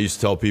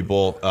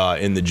people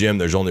in the gym,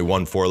 there's only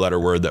one 4-letter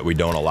word that we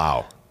don't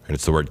allow, and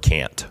it's the word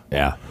can't.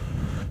 Yeah.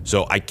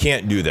 So I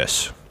can't do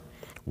this,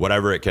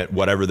 whatever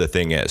the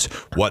thing is.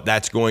 What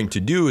that's going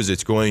to do is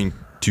it's going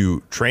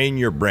to train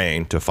your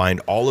brain to find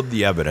all of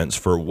the evidence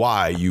for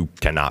why you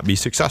cannot be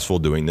successful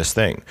doing this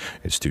thing.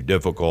 It's too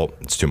difficult.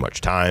 It's too much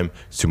time.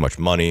 It's too much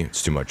money.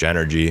 It's too much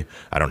energy.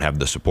 I don't have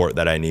the support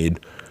that I need,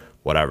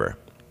 whatever.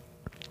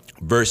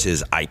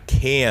 Versus I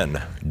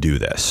can do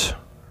this,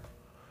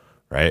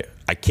 right?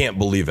 I can't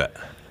believe it.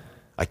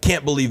 I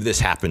can't believe this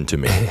happened to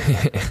me.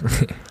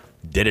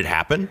 Did it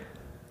happen?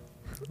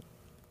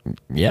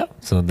 Yeah.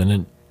 So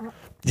then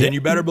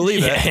you better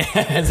believe it.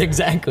 That's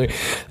exactly.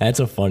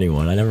 That's a funny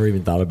one. I never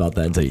even thought about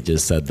that until you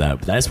just said that.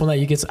 But that's one that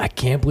you get. I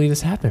can't believe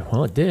this happened.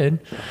 Well, it did.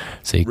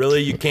 So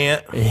you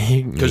can't,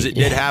 because it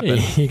did happen.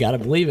 You got to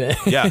believe it.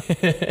 Yeah.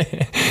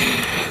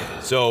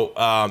 So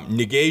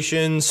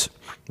negations,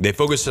 they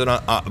focus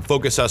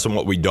us on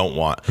what we don't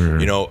want.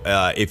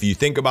 Mm-hmm. If you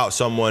think about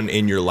someone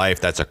in your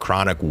life that's a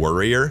chronic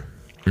worrier.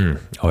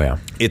 Oh yeah.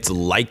 It's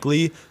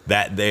likely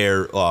that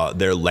their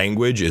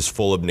language is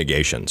full of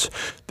negations.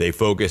 They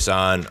focus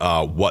on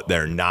what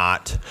they're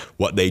not,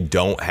 what they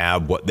don't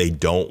have, what they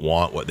don't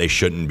want, what they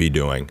shouldn't be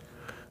doing.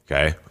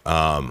 Okay.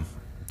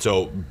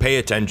 So pay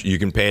attention. You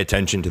can pay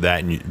attention to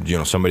that, and you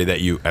know, somebody that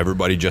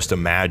everybody just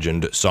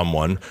imagined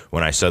someone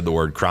when I said the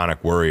word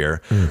chronic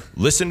worrier.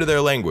 Listen to their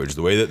language,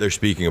 the way that they're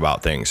speaking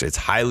about things. It's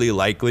highly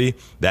likely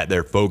that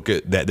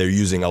they're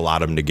using a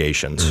lot of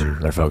negations.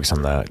 They're focused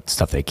on the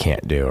stuff they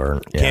can't do or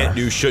can't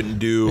do, shouldn't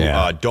do,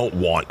 don't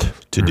want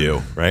to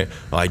do. Right?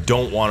 I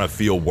don't want to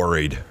feel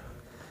worried.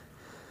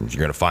 You're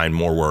going to find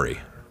more worry.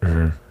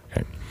 Okay.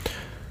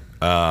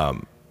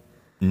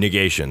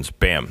 Negations.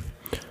 Bam.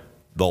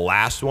 The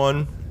last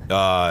one.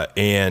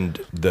 And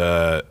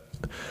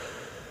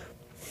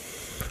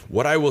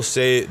what I will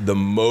say, the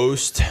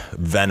most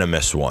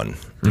venomous one,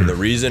 and the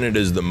reason it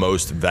is the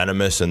most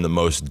venomous and the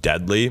most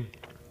deadly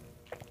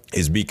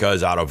is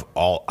because out of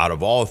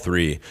all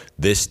three,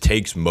 this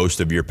takes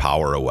most of your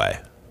power away.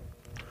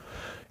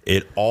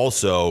 It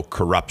also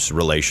corrupts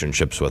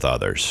relationships with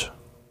others.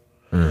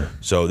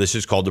 So this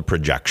is called a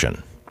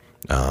projection.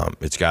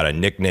 It's got a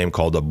nickname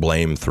called a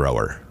blame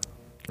thrower.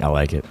 I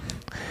like it.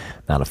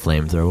 Not a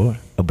flamethrower,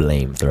 a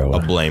blame thrower. A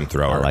blame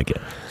thrower. I like it.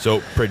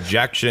 So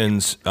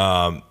projections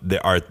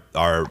there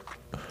are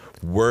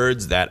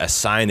words that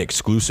assign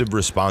exclusive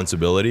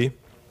responsibility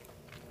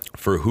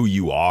for who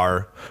you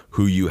are,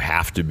 who you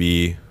have to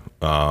be,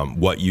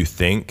 what you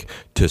think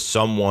to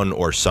someone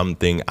or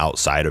something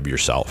outside of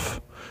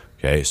yourself.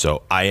 Okay,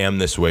 so I am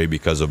this way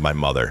because of my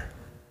mother.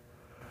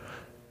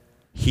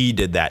 He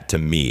did that to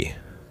me.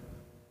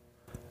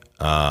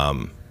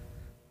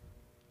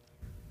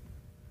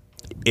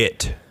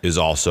 It is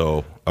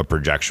also a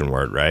projection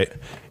word, right?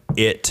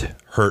 It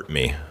hurt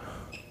me.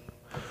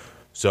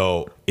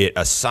 So it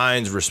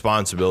assigns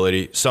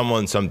responsibility,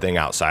 someone, something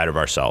outside of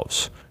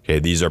ourselves. Okay,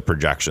 these are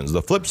projections.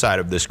 The flip side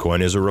of this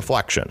coin is a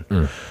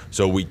reflection.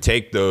 So we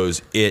take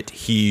those it,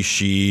 he,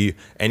 she,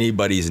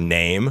 anybody's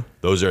name.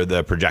 Those are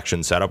the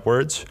projection setup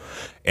words.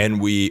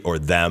 And or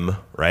them,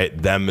 right?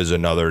 Them is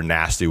another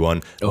nasty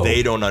one. Oh.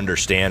 They don't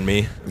understand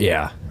me.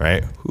 Yeah.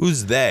 Right?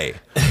 Who's they?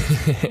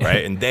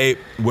 Right? And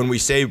when we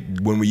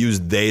use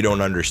they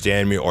don't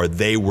understand me or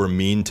they were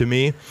mean to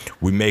me,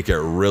 we make it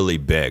really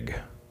big.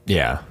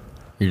 Yeah.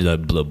 The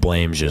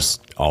blame's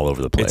just all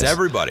over the place. It's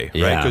everybody,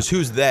 right? Because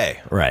who's they?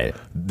 Right.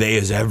 They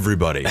is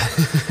everybody.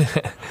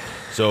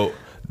 So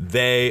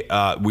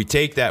we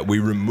take that, we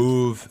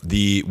remove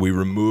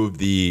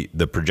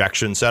the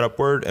projection setup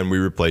word and we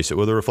replace it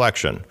with a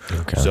reflection.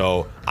 Okay.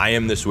 So I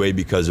am this way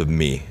because of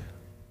me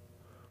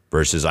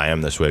versus I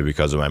am this way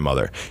because of my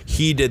mother.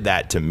 He did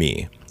that to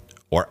me,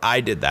 or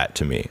I did that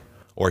to me,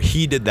 or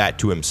he did that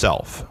to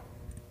himself.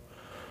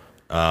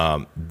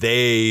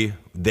 They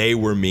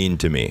were mean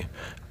to me.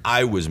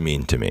 I was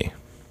mean to me.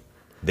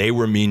 They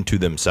were mean to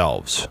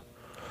themselves.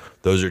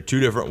 Those are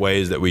two different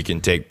ways that we can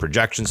take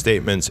projection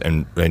statements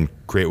and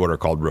create what are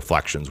called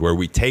reflections, where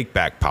we take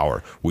back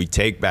power, we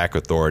take back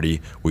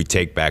authority, we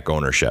take back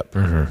ownership.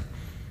 And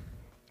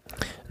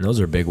those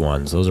are big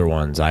ones. Those are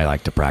ones I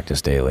like to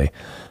practice daily,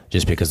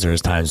 just because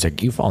there's times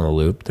like you fall in the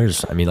loop.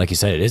 Like you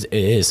said,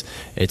 it's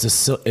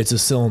a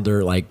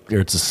cylinder, like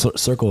it's a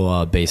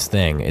circle based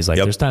thing. It's like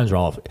there's times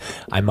where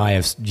I might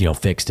have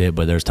fixed it,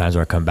 but there's times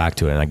where I come back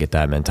to it and I get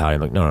that mentality.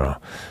 I'm like, no.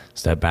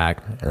 Step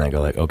back and I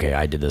go like, okay,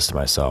 I did this to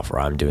myself, or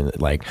I'm doing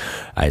it. Like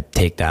I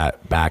take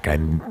that back, I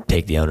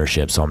take the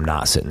ownership, so I'm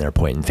not sitting there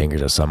pointing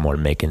fingers at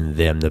someone, making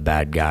them the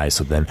bad guy.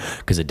 So then,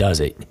 because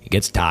it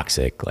gets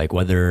toxic. Like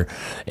whether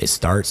it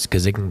starts,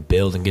 because it can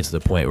build and get to the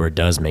point where it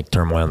does make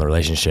turmoil in the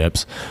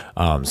relationships.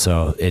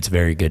 So it's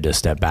very good to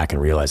step back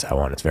and realize that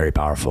one. It's very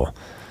powerful.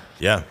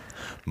 Yeah,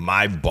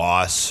 my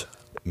boss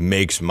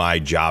makes my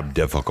job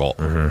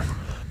difficult.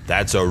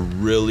 That's a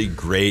really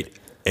great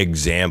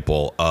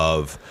example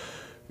of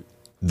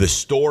the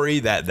story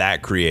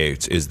that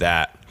creates. Is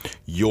that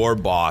your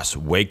boss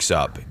wakes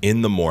up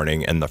in the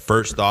morning and the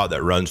first thought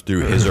that runs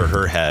through his or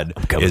her head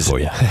is,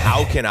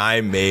 how can I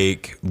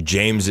make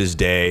James's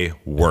day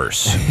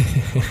worse?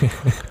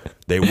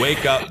 They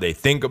wake up, they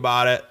think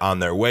about it on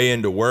their way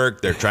into work.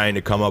 They're trying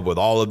to come up with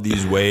all of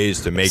these ways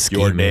to make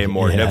your day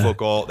more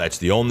difficult. That's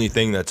the only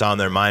thing that's on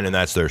their mind, and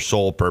that's their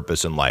sole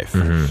purpose in life.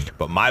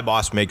 But my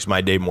boss makes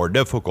my day more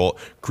difficult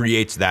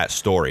creates that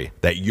story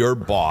that your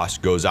boss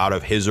goes out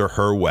of his or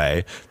her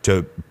way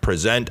to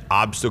present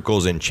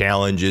obstacles and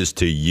challenges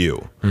to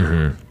you.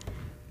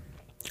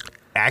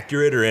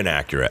 Accurate or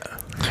inaccurate?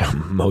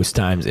 Most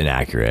times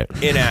inaccurate.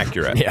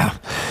 Inaccurate. Yeah.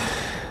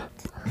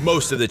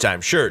 Most of the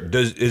time, sure.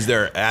 Is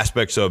there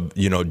aspects of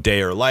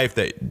day or life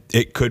that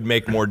it could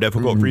make more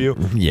difficult for you?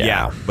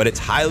 Yeah. But it's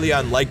highly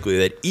unlikely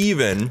that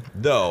even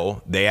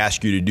though they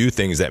ask you to do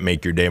things that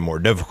make your day more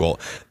difficult,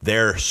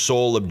 their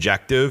sole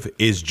objective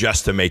is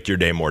just to make your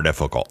day more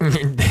difficult.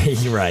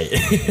 Right.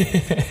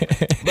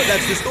 But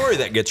that's the story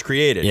that gets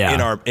created in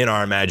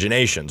our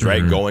imaginations,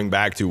 right? Going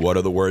back to what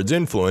are the words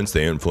influence?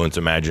 They influence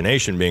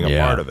imagination being a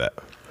part of it.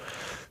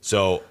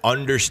 So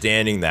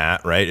understanding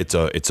that, right?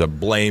 It's a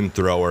blame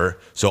thrower.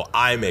 So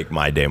I make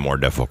my day more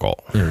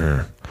difficult.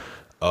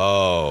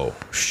 Oh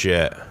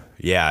shit.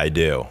 Yeah, I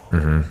do.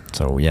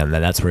 So yeah, and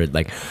then that's where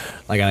like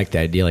I like the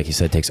idea, like you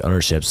said, takes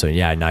ownership. So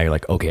yeah, now you're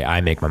like, okay,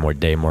 I make my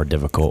day more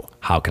difficult.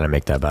 How can I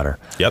make that better?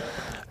 Yep.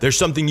 there's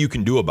something you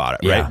can do about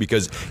it, Yeah. right?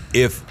 Because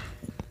if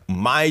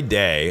my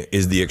day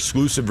is the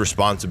exclusive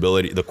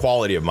responsibility, the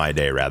quality of my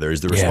day, rather,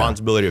 is the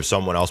responsibility of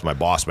someone else, my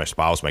boss, my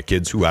spouse, my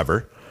kids,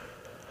 whoever,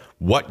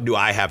 what do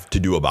I have to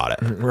do about it?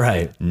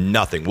 Right.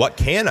 Nothing. What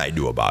can I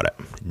do about it?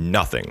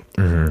 Nothing.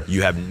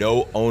 You have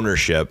no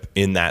ownership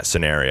in that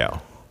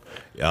scenario.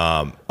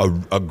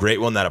 A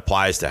great one that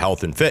applies to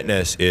health and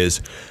fitness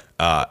is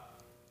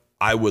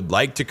I would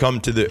come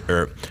to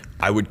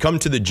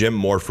the gym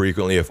more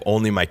frequently if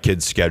only my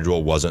kid's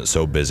schedule wasn't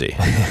so busy.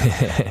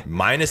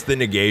 Minus the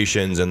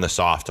negations and the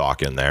soft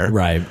talk in there.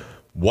 Right.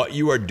 What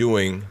you are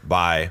doing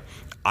by,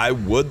 I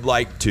would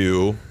like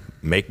to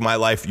make my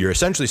life, you're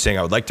essentially saying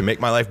I would like to make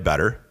my life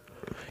better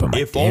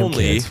if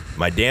only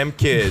my damn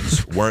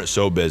kids weren't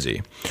so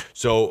busy.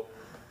 So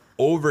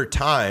over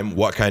time,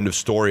 what kind of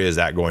story is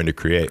that going to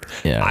create?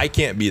 Yeah. I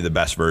can't be the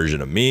best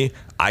version of me.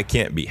 I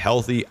can't be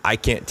healthy. I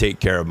can't take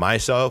care of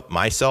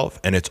myself,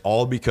 and it's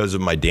all because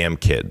of my damn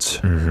kids.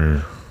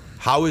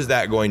 How is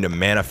that going to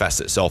manifest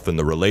itself in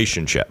the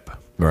relationship?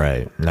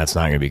 Right. And that's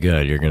not going to be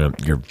good.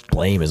 Your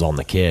blame is on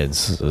the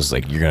kids. It's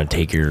like you're going to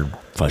take your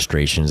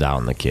frustrations out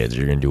on the kids.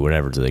 You're going to do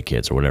whatever to the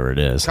kids or whatever it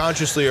is.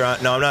 Consciously or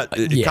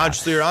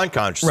consciously or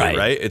unconsciously,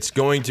 right? It's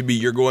going to be,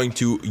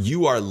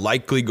 you are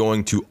likely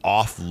going to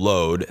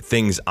offload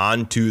things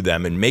onto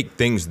them and make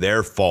things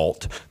their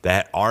fault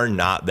that are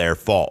not their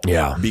fault.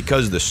 Yeah.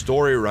 Because the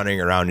story running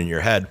around in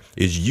your head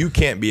is you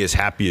can't be as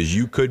happy as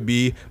you could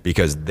be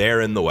because they're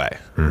in the way.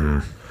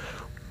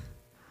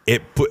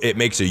 It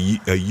makes a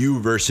you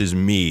versus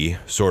me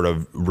sort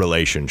of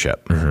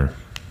relationship.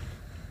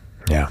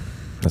 Yeah,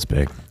 that's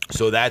big.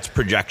 So that's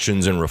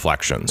projections and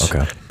reflections.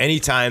 Okay.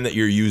 Anytime that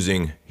you're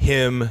using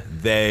him,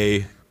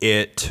 they,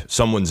 it,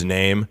 someone's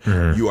name,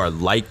 you are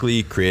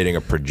likely creating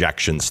a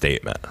projection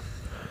statement.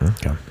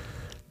 Okay.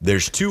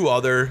 There's two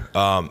other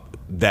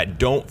that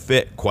don't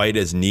fit quite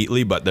as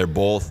neatly, but they're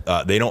both,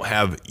 they don't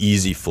have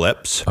easy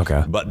flips.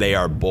 Okay. But they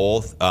are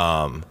both,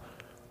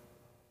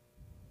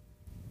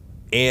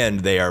 and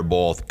they are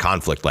both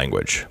conflict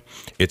language.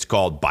 It's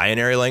called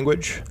binary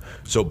language.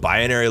 So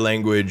binary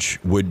language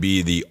would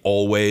be the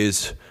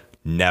always,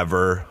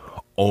 never,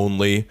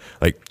 only.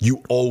 Like,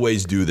 you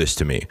always do this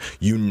to me.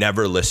 You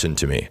never listen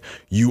to me.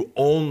 You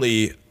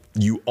only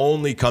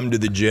come to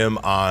the gym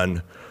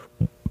on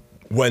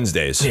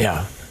Wednesdays.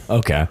 Yeah.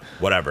 Okay.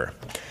 Whatever.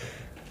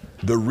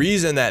 The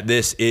reason that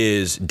this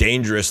is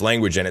dangerous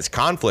language and it's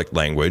conflict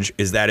language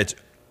is that it's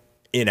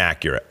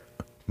inaccurate.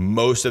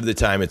 Most of the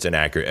time it's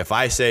inaccurate. If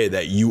I say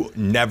that you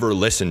never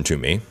listen to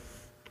me,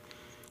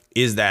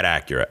 is that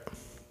accurate?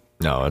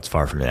 No, it's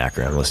far from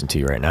inaccurate. I'm listening to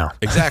you right now.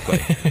 Exactly.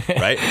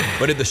 Right?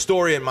 But the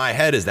story in my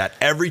head is that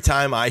every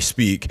time I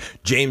speak,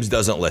 James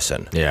doesn't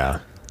listen. Yeah.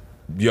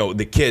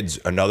 The kids,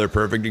 another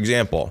perfect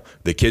example.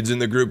 The kids in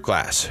the group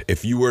class.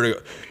 If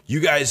you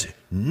guys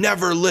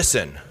never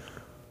listen,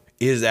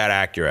 is that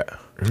accurate?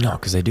 No,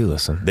 because they do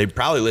listen. They're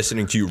probably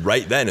listening to you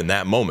right then in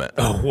that moment.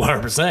 Oh,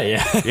 100%.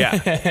 Yeah.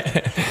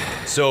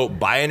 Yeah. So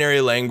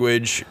binary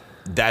language,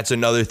 that's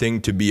another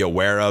thing to be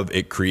aware of.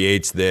 It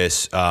creates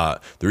this, the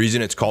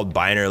reason it's called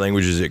binary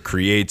language is it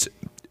creates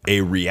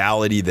a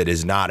reality that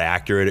is not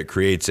accurate. It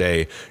creates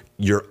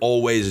you're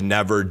always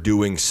never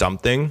doing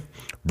something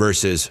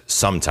versus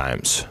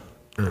sometimes.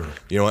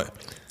 You know what?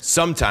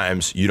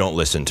 Sometimes you don't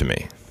listen to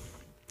me.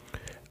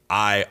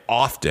 I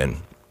often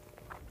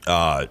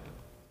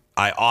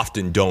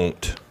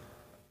don't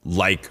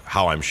like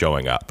how I'm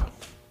showing up.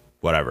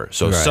 Whatever.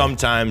 So Right.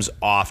 sometimes,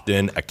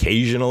 often,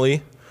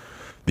 occasionally,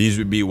 these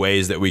would be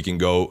ways that we can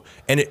go.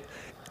 And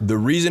the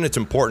reason it's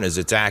important is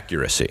its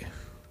accuracy.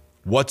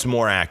 What's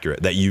more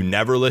accurate? That you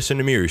never listen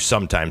to me or you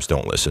sometimes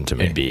don't listen to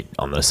me? It'd be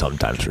on the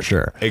sometimes for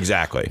sure.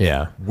 Exactly.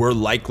 Yeah. We're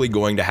likely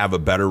going to have a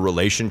better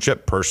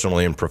relationship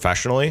personally and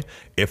professionally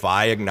if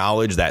I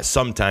acknowledge that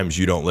sometimes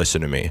you don't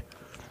listen to me.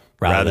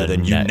 Rather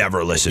than you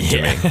never listen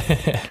to me.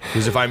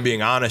 Because if I'm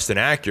being honest and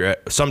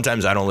accurate,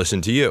 sometimes I don't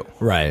listen to you.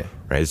 Right.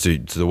 Right?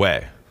 It's the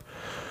way.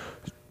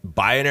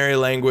 Binary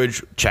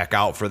language, check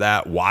out for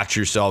that. Watch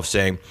yourself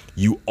saying,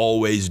 you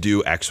always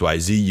do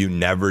XYZ. You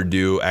never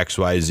do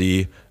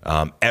XYZ.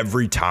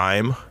 Every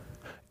time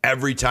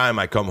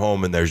I come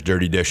home and there's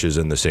dirty dishes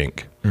in the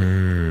sink.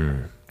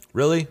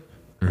 Really?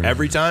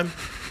 Every time?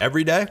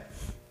 Every day?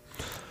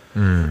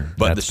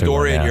 But the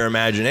story in your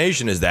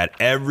imagination is that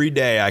every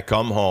day I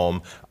come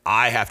home,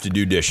 I have to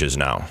do dishes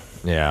now.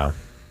 Yeah.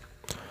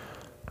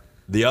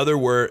 The other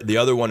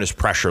one is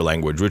pressure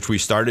language, which we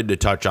started to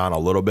touch on a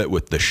little bit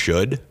with the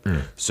should.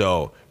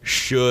 So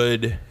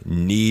should,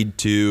 need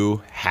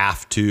to,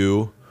 have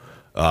to,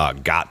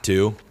 got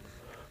to,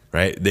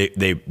 right?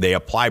 They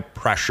apply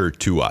pressure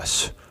to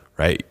us,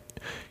 right?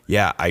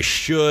 Yeah, I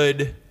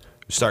should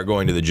start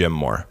going to the gym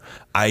more.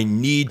 I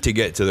need to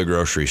get to the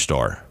grocery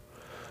store.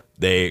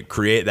 They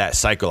create that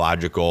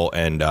psychological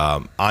and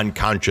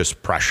unconscious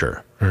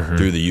pressure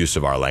through the use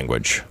of our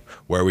language,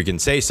 where we can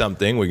say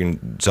something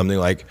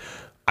like,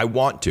 I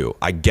want to,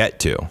 I get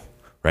to,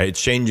 right?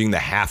 It's changing the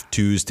have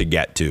tos to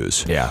get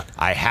tos. Yeah.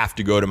 I have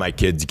to go to my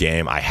kid's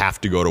game. I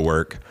have to go to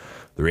work.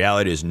 The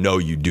reality is, no,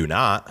 you do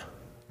not.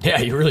 Yeah,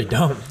 you really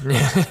don't.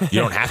 You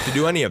don't have to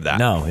do any of that.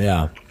 No,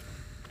 yeah.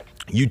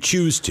 You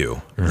choose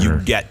to. You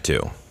get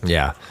to.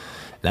 Yeah.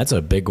 That's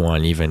a big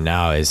one even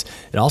now is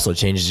it also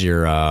changes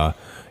your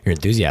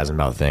enthusiasm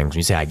about things. When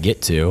you say I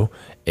get to,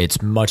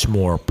 it's much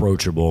more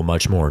approachable,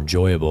 much more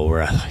enjoyable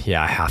where,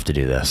 yeah, I have to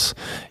do this.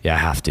 Yeah, I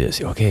have to do this.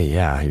 Okay,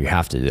 yeah, you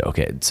have to do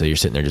okay. So you're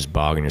sitting there just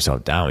bogging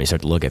yourself down. You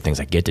start to look at things,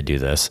 I get to do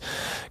this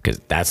because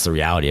that's the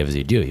reality of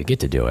it. You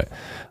get to do it.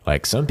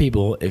 Like some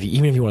people,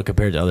 even if you want to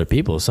compare it to other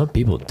people, some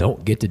people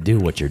don't get to do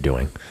what you're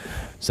doing.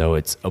 So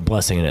it's a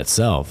blessing in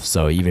itself.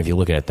 So even if you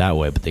look at it that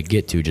way, but the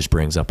get to just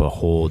brings up a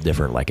whole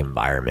different like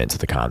environment to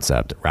the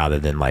concept rather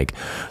than like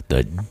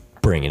the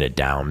bringing it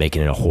down,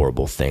 making it a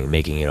horrible thing,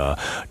 making it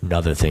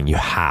another thing you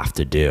have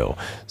to do.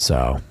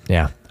 So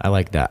yeah, I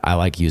like that. I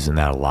like using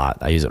that a lot.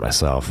 I use it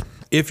myself.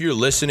 If you're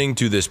listening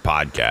to this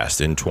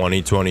podcast in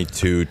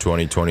 2022,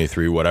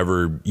 2023,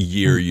 whatever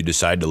year you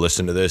decide to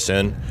listen to this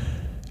in,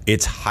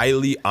 it's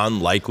highly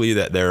unlikely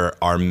that there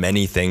are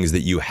many things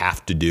that you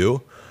have to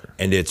do.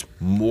 And it's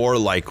more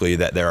likely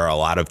that there are a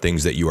lot of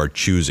things that you are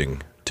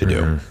choosing to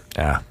do.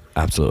 Yeah,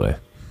 absolutely.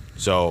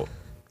 So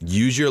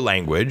use your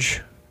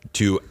language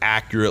to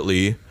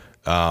accurately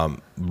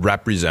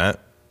represent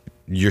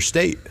your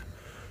state,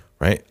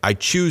 right? I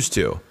choose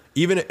to.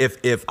 Even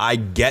if I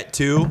get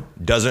to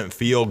doesn't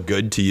feel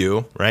good to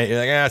you, right?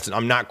 You're like,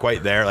 I'm not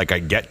quite there. Like I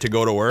get to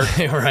go to work.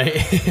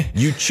 Right.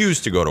 You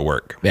choose to go to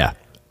work. Yeah.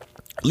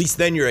 At least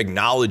then you're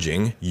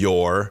acknowledging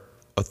your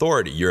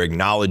authority. You're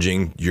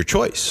acknowledging your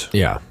choice.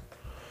 Yeah.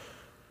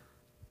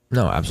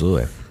 No,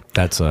 absolutely.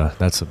 That's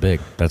big.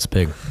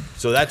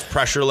 So that's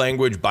pressure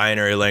language,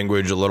 binary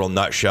language, a little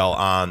nutshell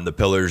on the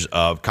pillars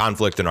of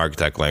conflict and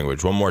architect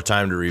language. One more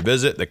time to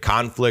revisit. The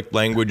conflict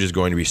language is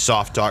going to be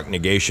soft talk,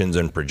 negations,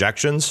 and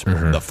projections.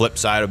 The flip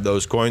side of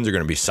those coins are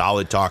going to be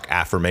solid talk,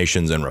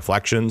 affirmations, and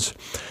reflections.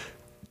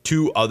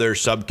 Two other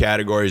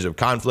subcategories of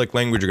conflict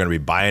language are going to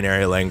be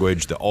binary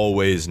language, the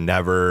always,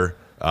 never,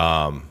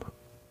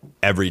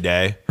 every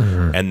day,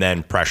 and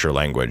then pressure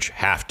language,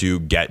 have to,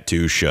 get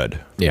to, should.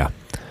 Yeah.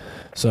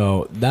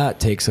 So that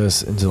takes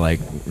us into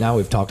like, now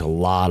we've talked a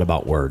lot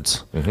about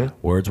words.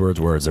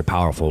 Words. They're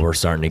powerful. We're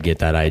starting to get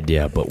that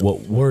idea. But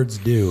what words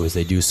do is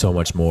they do so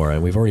much more.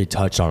 And we've already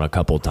touched on a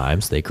couple of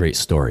times. They create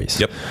stories.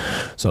 Yep.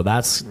 So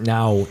that's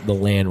now the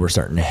land we're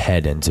starting to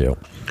head into.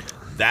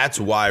 That's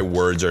why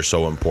words are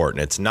so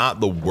important. It's not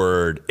the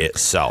word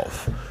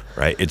itself,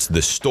 right? It's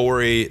the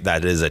story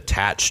that is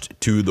attached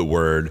to the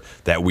word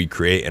that we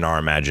create in our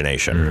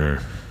imagination.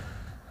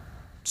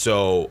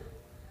 So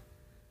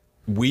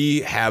we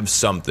have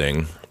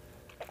something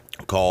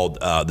called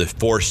the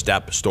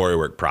 4-step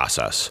storywork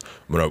process.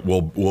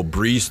 We'll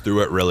breeze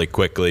through it really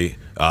quickly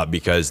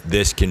because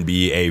this can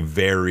be a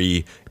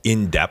very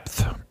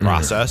in-depth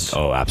process.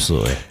 Oh,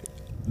 absolutely.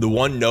 The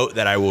one note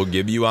that I will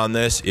give you on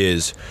this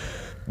is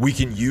we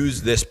can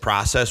use this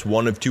process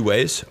one of two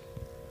ways.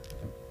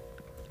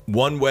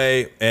 One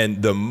way,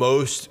 and the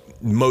most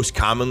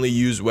commonly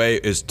used way,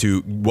 is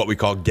to what we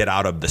call get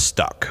out of the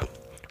stuck.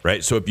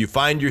 Right. So if you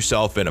find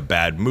yourself in a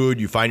bad mood,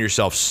 you find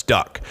yourself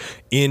stuck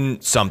in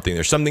something,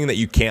 there's something that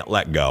you can't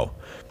let go.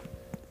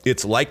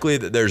 It's likely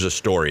that there's a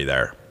story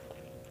there.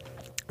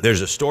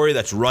 There's a story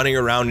that's running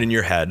around in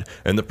your head.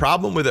 And the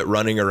problem with it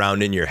running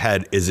around in your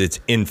head is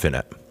it's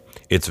infinite.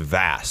 It's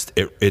vast.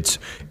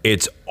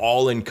 It's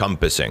all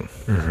encompassing.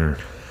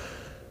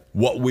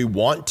 What we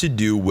want to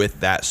do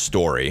with that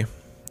story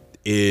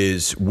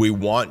is we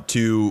want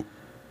to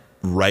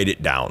write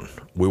it down.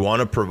 We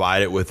want to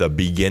provide it with a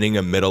beginning,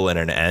 a middle, and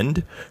an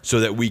end so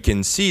that we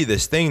can see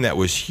this thing that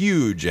was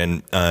huge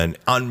and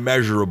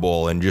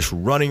unmeasurable and just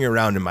running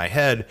around in my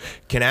head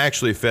can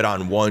actually fit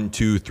on 1,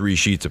 2, 3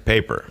 sheets of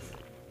paper.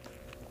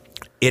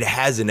 It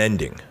has an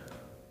ending.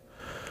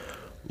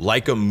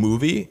 Like a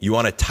movie, you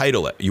want to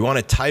title it. You want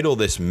to title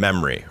this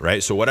memory,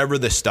 right? So whatever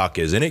the stuck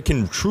is, and it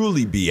can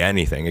truly be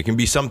anything. It can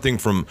be something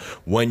from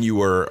when you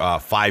were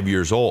 5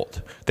 years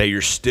old that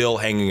you're still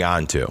hanging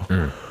on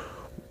to.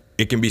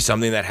 It can be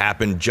something that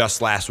happened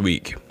just last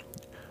week.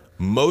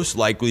 Most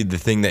likely the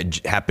thing that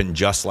happened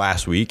just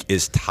last week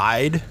is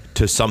tied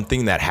to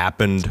something that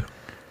happened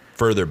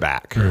further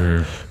back.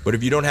 But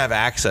if you don't have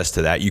access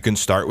to that, you can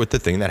start with the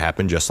thing that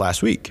happened just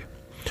last week.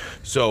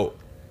 So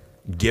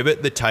give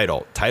it the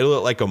title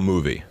it like a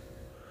movie.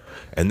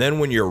 And then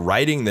when you're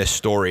writing this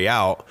story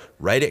out,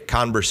 write it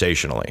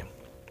conversationally.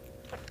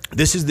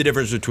 This is the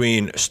difference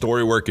between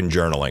story work and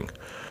journaling.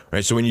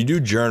 Right, so when you do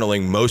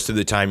journaling, most of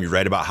the time you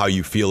write about how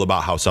you feel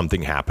about how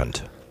something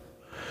happened.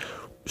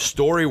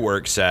 Story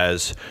work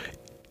says,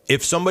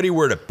 if somebody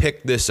were to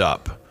pick this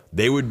up,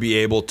 they would be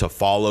able to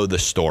follow the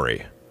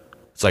story.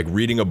 It's like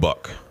reading a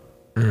book.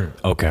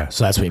 Okay,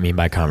 so that's what you mean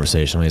by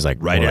conversationally. Is like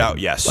write it out,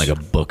 yes, like a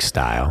book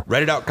style.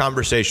 Write it out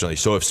conversationally.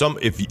 So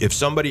if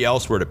somebody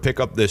else were to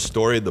pick up this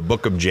story, the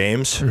Book of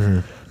James,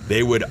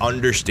 they would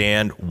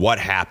understand what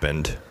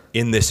happened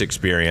in this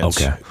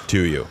experience to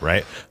you,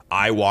 right?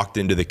 I walked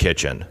into the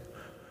kitchen.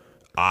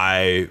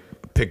 I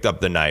picked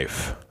up the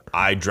knife.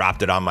 I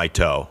dropped it on my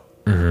toe.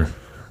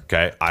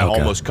 Okay. I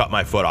almost cut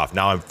my foot off.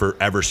 Now I'm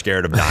forever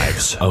scared of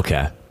knives.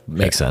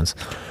 Makes sense.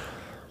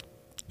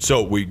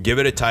 So we give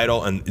it a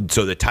title, and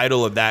so the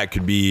title of that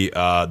could be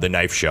The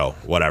Knife Show,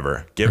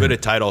 whatever. Give it a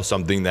title,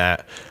 something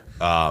that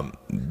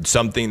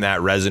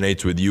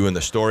resonates with you in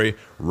the story.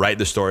 Write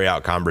the story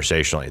out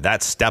conversationally.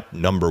 That's step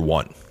number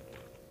 1.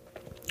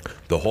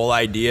 The whole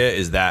idea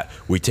is that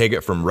we take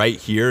it from right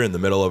here in the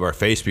middle of our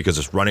face because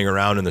it's running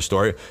around in the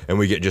story, and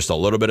we get just a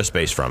little bit of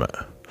space from it.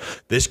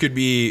 This could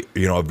be,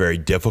 a very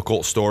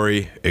difficult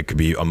story. It could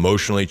be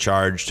emotionally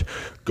charged.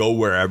 Go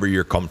wherever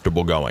you're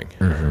comfortable going.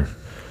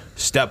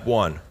 Step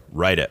 1,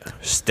 write it.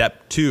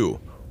 Step 2,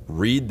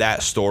 read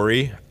that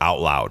story out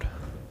loud.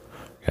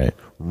 Okay.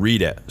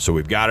 Read it. So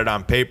we've got it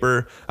on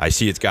paper. I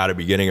see it's got a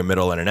beginning, a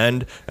middle, and an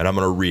end, and I'm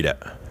going to read it.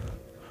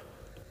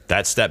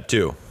 That's step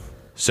 2.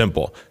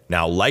 Simple.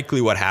 Now,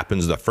 likely what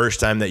happens the first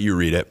time that you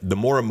read it, the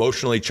more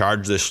emotionally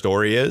charged this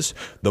story is,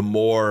 the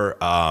more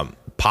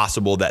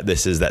possible that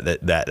this is that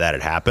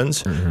it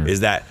happens,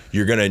 is that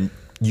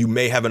you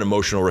may have an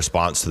emotional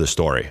response to the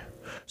story.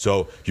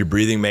 So your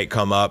breathing may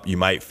come up. You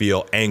might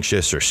feel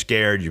anxious or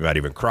scared. You might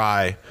even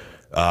cry.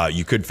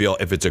 You could feel,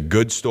 if it's a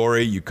good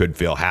story, you could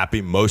feel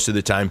happy. Most of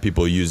the time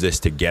people use this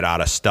to get out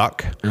of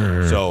stuck.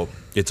 So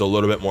it's a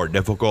little bit more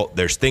difficult.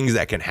 There's things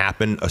that can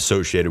happen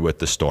associated with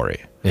the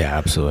story. Yeah,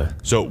 absolutely.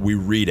 So we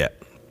read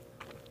it.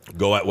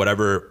 Go at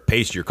whatever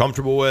pace you're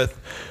comfortable with.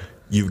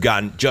 You've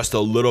gotten just a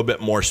little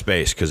bit more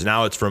space because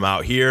now it's from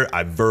out here.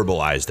 I've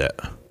verbalized it,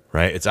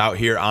 right? It's out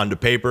here onto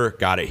paper.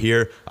 Got it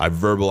here. I've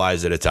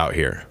verbalized it. It's out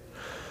here.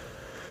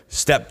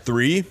 Step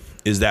 3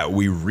 is that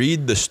we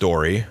read the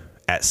story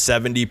at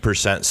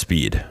 70%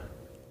 speed.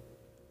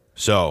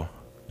 So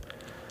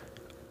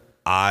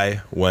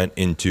I went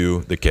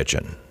into the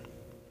kitchen.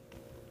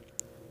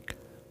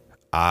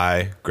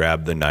 I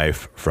grabbed the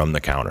knife from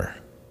the counter.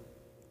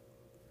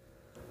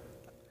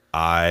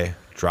 I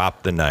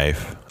dropped the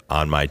knife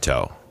on my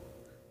toe.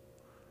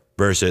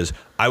 Versus,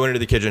 I went into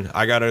the kitchen.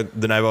 I got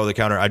the knife off the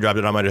counter. I dropped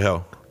it on my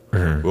toe.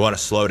 We want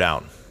to slow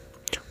down.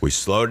 We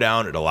slow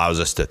down. It allows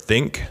us to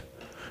think.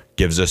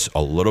 Gives us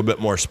a little bit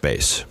more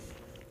space.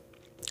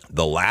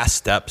 The last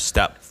step,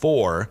 step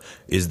 4,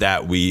 is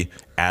that we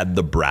add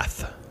the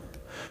breath.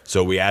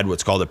 So we add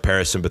what's called a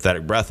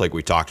parasympathetic breath, like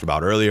we talked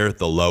about earlier,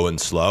 the low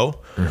and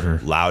slow,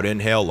 loud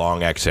inhale,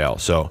 long exhale.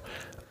 So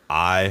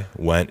I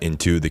went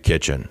into the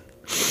kitchen.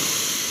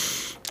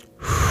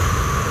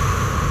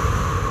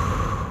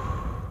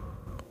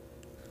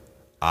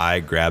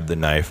 I grabbed the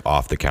knife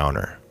off the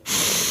counter.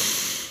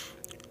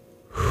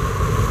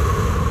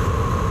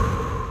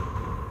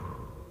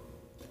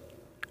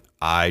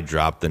 I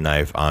dropped the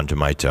knife onto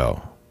my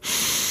toe.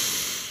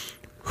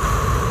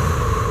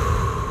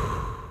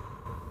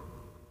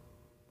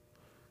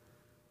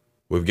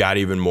 We've got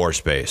even more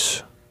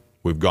space.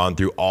 We've gone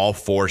through all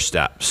 4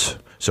 steps.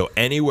 So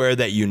anywhere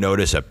that you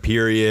notice a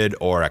period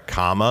or a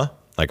comma,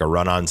 like a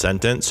run-on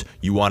sentence,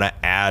 you want to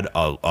add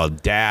a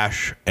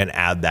dash and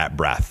add that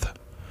breath.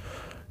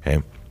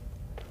 Okay.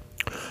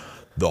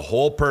 The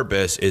whole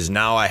purpose is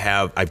now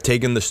I've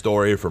taken the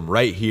story from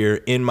right here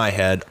in my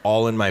head,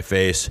 all in my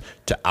face,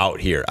 to out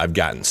here. I've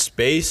gotten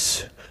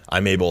space.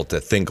 I'm able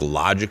to think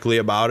logically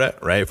about it,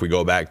 right? If we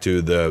go back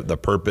to the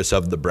purpose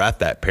of the breath,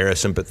 that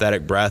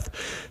parasympathetic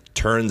breath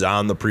turns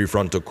on the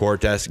prefrontal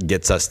cortex,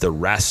 gets us to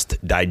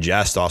rest,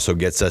 digest, also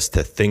gets us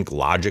to think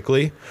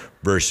logically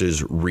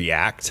versus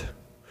react.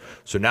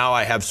 So now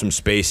I have some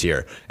space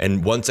here.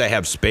 And once I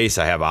have space,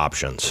 I have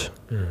options.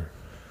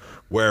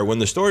 Where when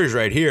the story's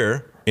right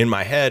here, in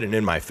my head and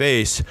in my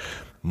face,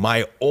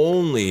 my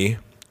only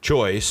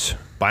choice,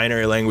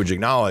 binary language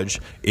acknowledged,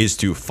 is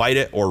to fight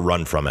it or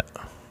run from it.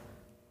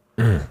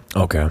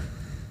 Okay.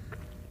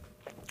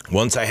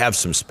 Once I have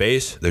some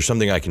space, there's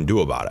something I can do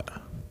about it,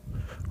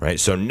 right?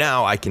 So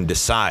now I can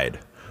decide,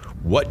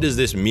 what does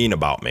this mean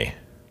about me?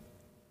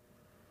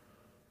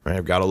 Right?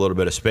 I've got a little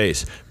bit of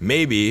space.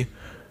 Maybe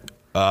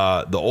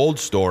the old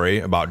story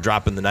about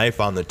dropping the knife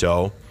on the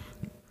toe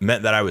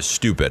meant that I was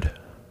stupid.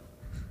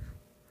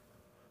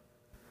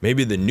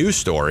 Maybe the new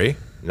story,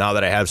 now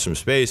that I have some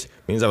space,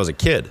 means I was a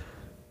kid.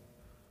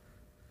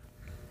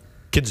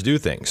 Kids do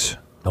things.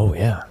 Oh,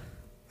 yeah.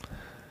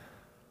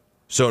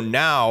 So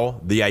now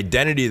the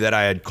identity that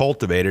I had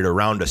cultivated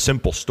around a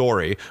simple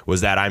story was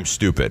that I'm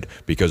stupid.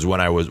 Because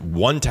when I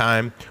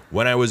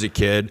was a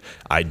kid,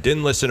 I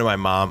didn't listen to my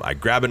mom. I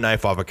grabbed a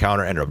knife off a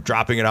counter, ended up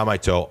dropping it on my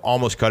toe,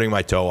 almost cutting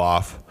my toe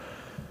off.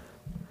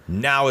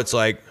 Now it's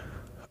like,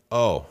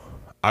 oh,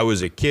 I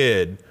was a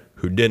kid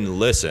who didn't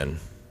listen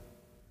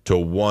to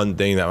one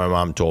thing that my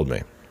mom told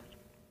me.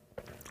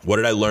 What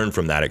did I learn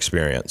from that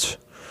experience?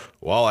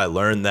 Well, I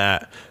learned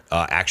that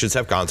actions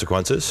have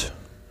consequences.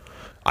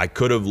 I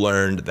could have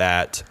learned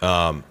that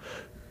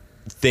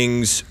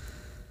things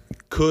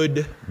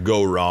could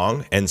go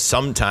wrong, and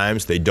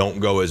sometimes they don't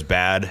go as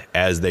bad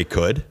as they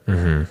could,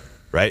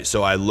 right?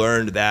 So I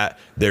learned that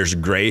there's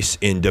grace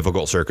in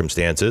difficult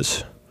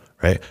circumstances,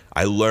 right?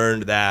 I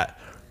learned that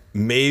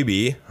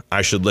maybe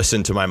I should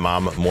listen to my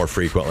mom more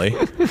frequently.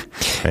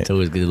 Right? It's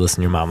always good to listen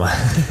to your mama.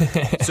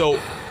 So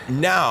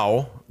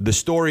now the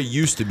story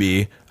used to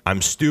be,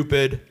 I'm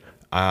stupid,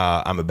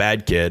 I'm a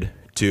bad kid,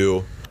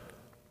 to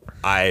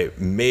I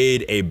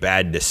made a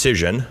bad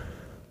decision,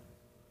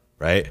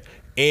 right?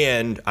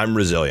 And I'm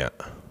resilient.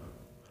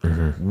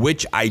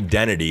 Which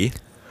identity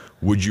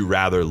would you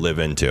rather live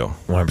into?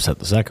 100%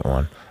 the second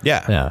one.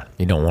 Yeah. Yeah.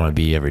 You don't want to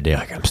be every day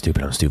like, I'm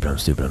stupid, I'm stupid, I'm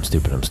stupid, I'm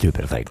stupid, I'm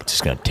stupid. It's like, it's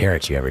just going to tear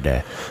at you every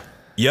day.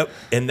 Yep.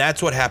 And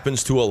that's what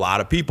happens to a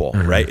lot of people,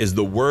 right? Is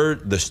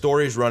the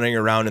stories running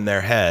around in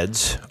their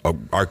heads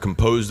are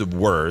composed of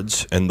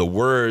words, and the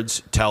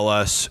words tell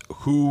us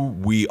who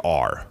we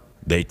are.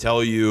 They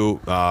tell you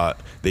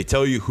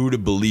who to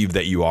believe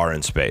that you are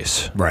in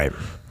space. Right.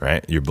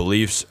 Right? Your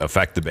beliefs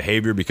affect the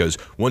behavior, because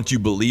once you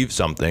believe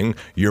something,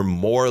 you're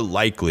more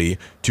likely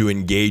to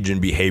engage in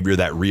behavior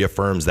that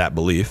reaffirms that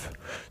belief.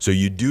 So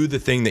you do the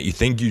thing that you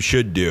think you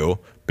should do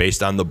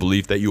based on the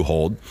belief that you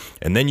hold,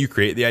 and then you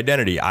create the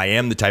identity. I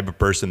am the type of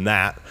person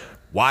that.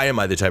 Why am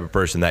I the type of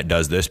person that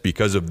does this?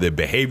 Because of the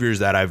behaviors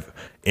that I've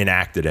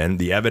enacted in,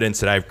 the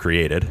evidence that I've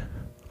created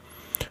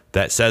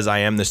that says I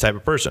am this type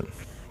of person.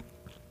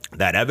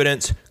 That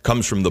evidence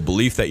comes from the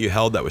belief that you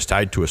held that was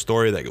tied to a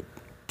story that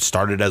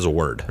started as a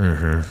word.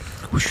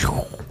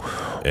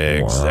 Exactly.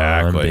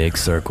 One big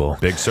circle.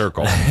 Big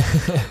circle.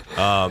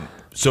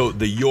 So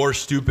the "you're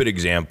stupid"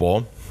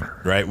 example,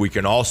 right? We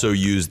can also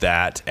use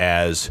that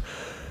as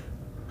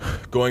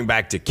going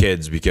back to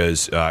kids,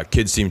 because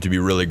kids seem to be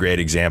really great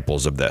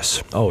examples of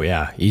this. Oh,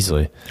 yeah,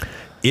 easily.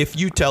 If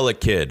you tell a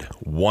kid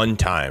one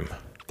time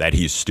that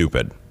he's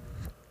stupid,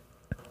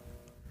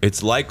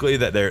 it's likely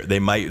that they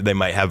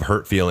might have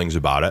hurt feelings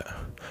about it,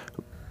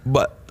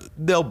 but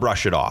they'll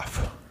brush it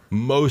off.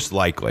 Most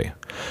likely.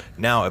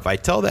 Now, if I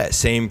tell that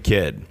same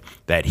kid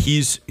that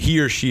he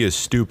or she is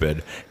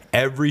stupid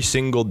every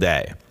single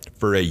day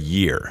for a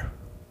year,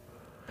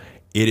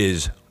 it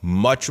is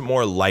much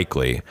more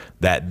likely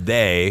that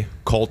they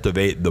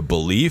cultivate the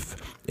belief,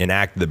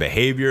 enact the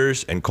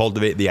behaviors, and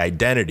cultivate the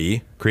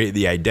identity, create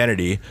the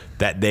identity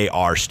that they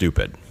are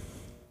stupid.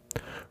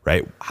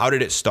 Right? How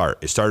did it start?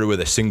 It started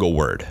with a single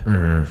word.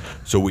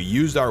 So we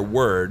used our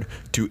word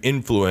to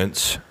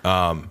influence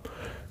our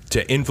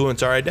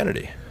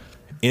identity.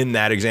 In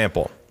that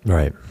example,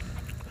 Right.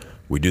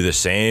 we do the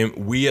same.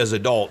 We as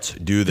adults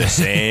do the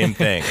same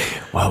thing.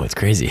 Wow, it's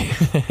crazy.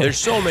 There's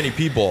so many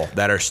people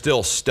that are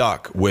still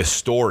stuck with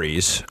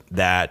stories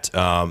that,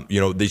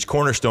 these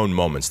cornerstone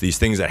moments, these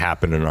things that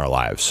happen in our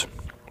lives.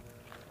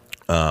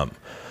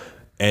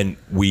 And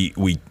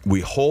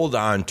we hold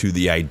on to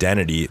the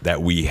identity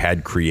that we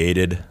had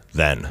created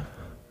then.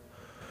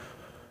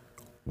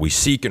 We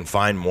seek and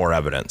find more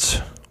evidence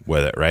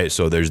with it, right?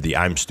 So there's the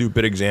 "I'm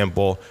stupid"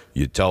 example.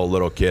 You tell a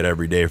little kid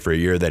every day for a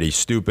year that he's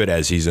stupid.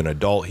 As he's an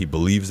adult, he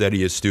believes that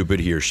he is stupid.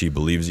 He or she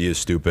believes he is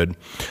stupid.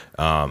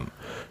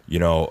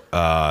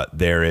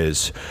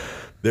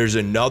 There's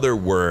another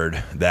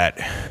word that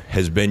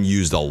has been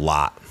used a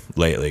lot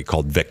lately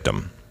called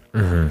victim.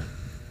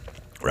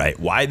 Right?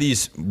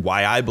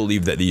 Why I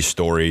believe that these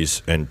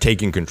stories and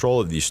taking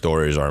control of these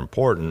stories are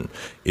important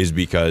is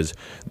because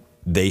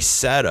they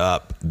set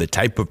up the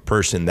type of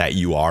person that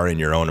you are in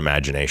your own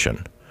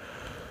imagination.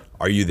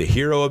 Are you the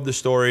hero of the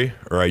story,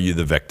 or are you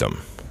the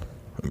victim?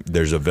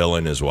 There's a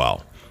villain as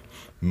well.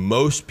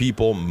 Most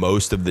people,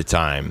 most of the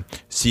time,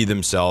 see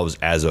themselves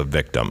as a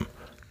victim,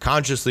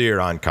 consciously or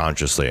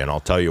unconsciously, and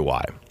I'll tell you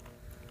why.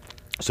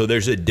 So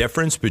there's a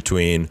difference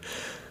between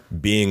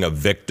being a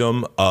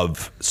victim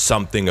of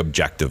something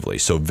objectively.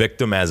 So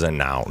victim as a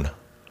noun,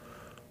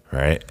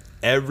 right?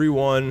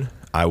 Everyone,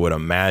 I would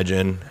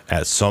imagine,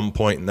 at some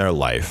point in their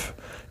life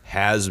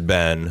has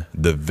been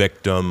the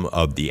victim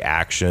of the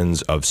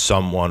actions of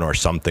someone or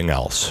something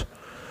else,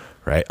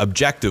 right?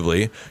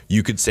 Objectively,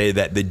 you could say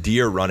that the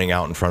deer running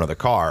out in front of the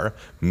car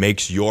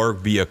makes your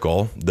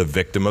vehicle the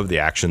victim of the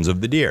actions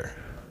of the deer.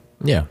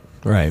 Yeah,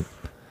 right.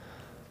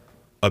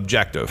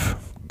 Objective.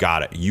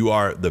 Got it. You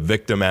are the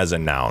victim as a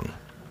noun.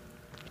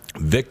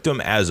 Victim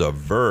as a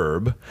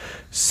verb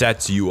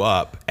sets you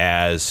up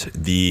as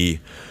the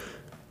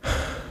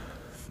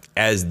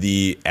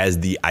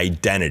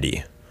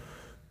identity.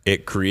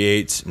 It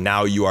creates,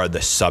 now you are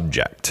the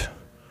subject.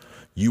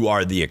 You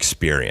are the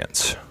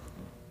experience,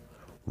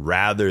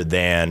 rather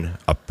than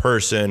a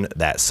person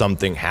that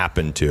something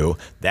happened to.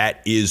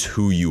 That is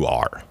who you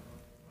are.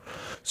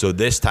 So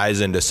this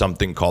ties into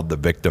something called the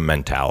victim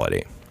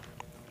mentality.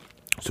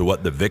 So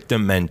what the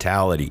victim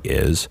mentality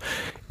is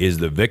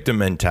the victim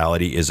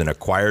mentality is an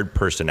acquired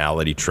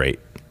personality trait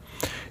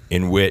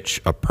in which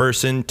a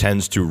person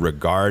tends to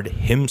regard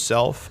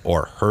himself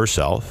or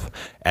herself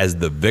as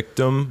the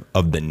victim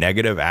of the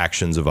negative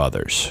actions of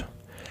others,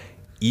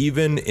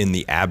 even in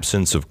the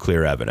absence of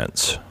clear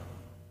evidence.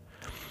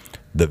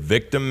 The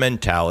victim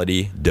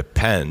mentality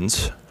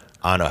depends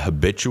on a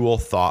habitual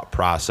thought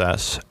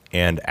process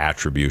and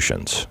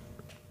attributions.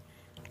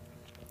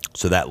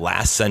 So that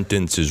last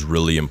sentence is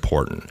really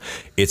important.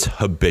 It's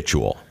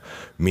habitual,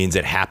 means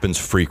it happens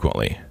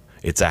frequently.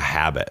 It's a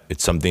habit.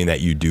 It's something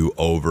that you do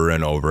over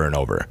and over and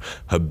over.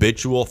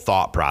 Habitual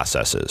thought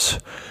processes.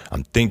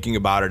 I'm thinking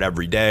about it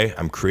every day.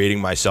 I'm creating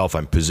myself.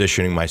 I'm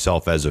positioning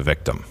myself as a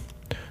victim.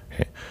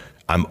 Okay.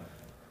 I'm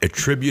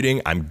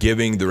I'm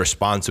giving the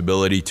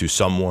responsibility to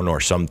someone or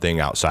something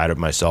outside of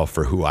myself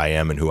for who I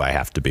am and who I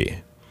have to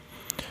be.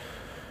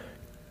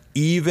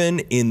 Even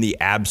in the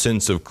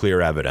absence of clear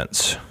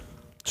evidence.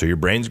 So your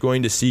brain's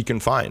going to seek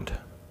and find,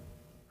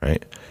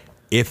 right?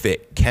 If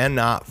it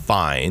cannot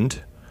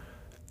find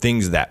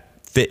things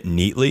that fit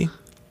neatly,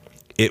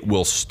 it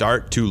will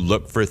start to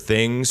look for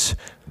things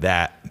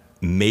that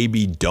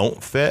maybe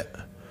don't fit,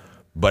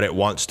 but it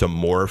wants to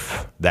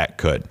morph that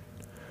could.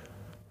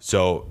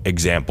 So,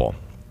 example,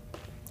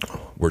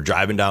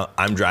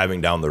 I'm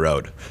driving down the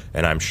road,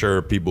 and I'm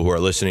sure people who are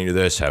listening to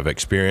this have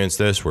experienced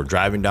this. We're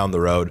driving down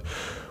the road.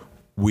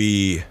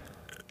 We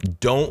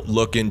don't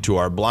look into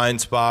our blind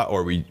spot,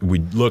 or we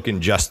look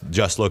and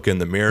just look in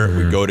the mirror.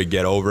 Mm-hmm. We go to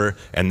get over,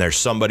 and there's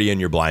somebody in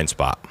your blind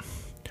spot,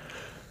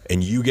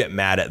 and you get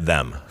mad at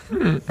them.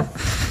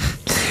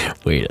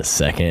 Wait a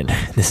second.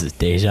 This is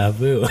deja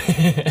vu.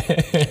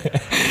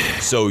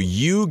 So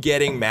you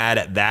getting mad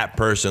at that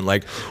person,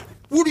 like,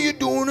 what are you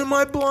doing in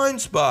my blind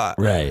spot?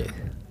 Right.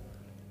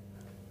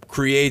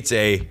 Creates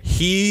a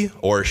he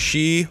or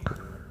she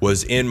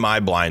was in my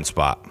blind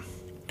spot.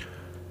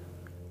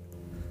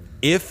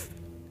 If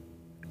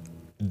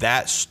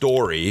that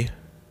story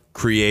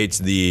creates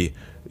the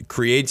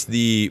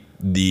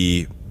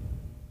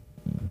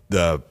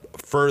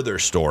further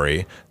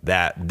story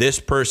that this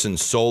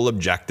person's sole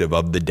objective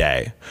of the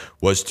day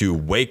was to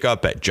wake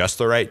up at just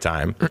the right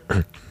time,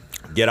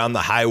 get on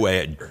the highway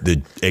at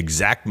the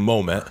exact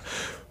moment,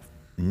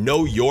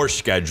 know your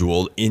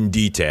schedule in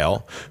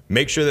detail,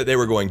 make sure that they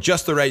were going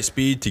just the right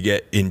speed to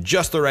get in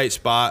just the right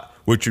spot,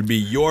 which would be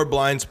your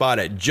blind spot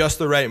at just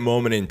the right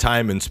moment in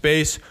time and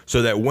space,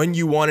 so that when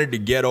you wanted to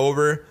get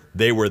over,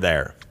 they were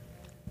there.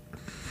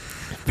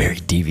 Very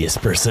devious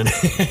person.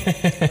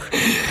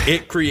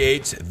 It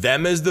creates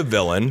them as the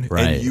villain,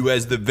 right, and you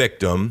as the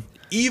victim,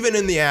 even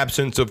in the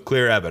absence of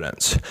clear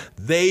evidence.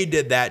 They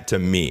did that to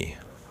me.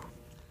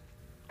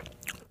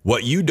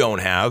 What you don't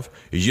have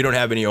is you don't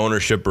have any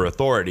ownership or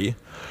authority.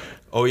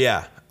 Oh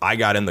yeah, I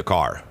got in the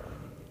car.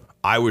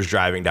 I was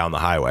driving down the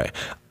highway.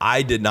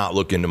 I did not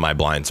look into my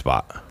blind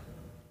spot.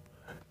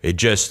 It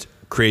just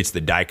creates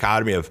the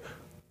dichotomy of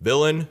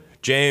villain,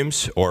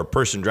 James, or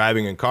person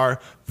driving in car,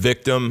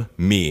 victim,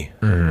 me.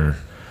 Mm-hmm.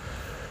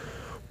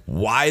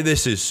 Why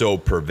this is so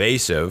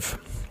pervasive,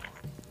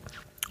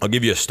 I'll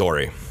give you a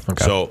story.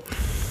 Okay. So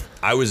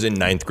I was in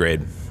 9th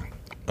grade.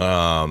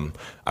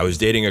 I was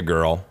dating a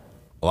girl.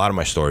 A lot of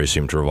my stories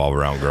seem to revolve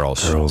around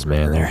girls. Girls,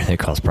 man, they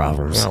cause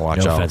problems.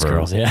 Watch out for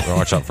girls. Yeah,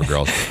 watch out for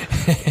girls.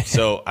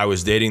 So I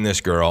was dating this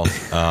girl,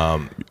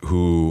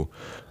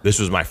 this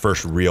was my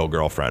first real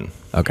girlfriend.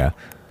 Okay.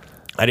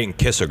 I didn't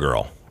kiss a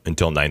girl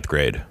until 9th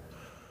grade.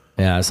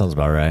 Yeah, that sounds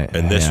about right.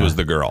 And this was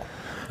the girl.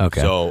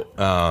 Okay.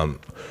 So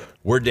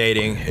we're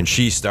dating, and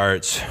she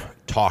starts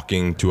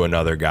talking to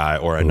another guy,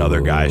 or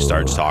another guy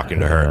starts talking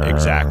to her.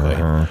 Exactly.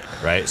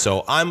 Right.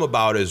 So I'm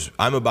about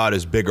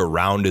as big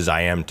around as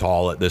I am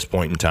tall at this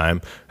point in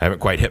time. I haven't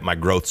quite hit my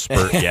growth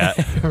spurt yet.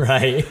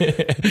 Right.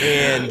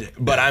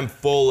 But I'm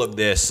full of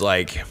this,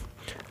 like,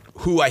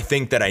 who I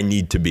think that I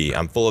need to be.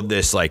 I'm full of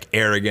this, like,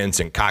 arrogance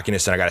and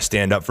cockiness, and I got to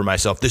stand up for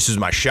myself. This is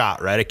my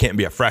shot, right? I can't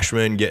be a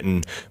freshman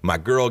getting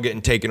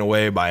taken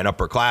away by an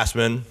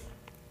upperclassman.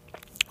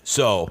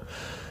 So,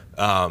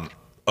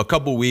 a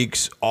couple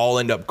weeks, I'll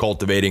end up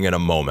cultivating in a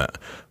moment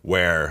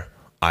where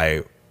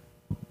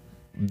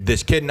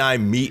this kid and I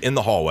meet in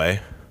the hallway.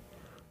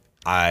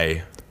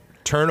 I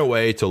turn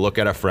away to look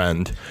at a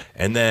friend,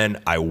 and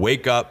then I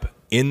wake up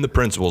in the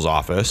principal's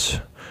office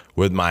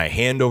with my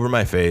hand over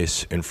my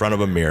face in front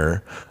of a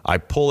mirror. I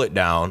pull it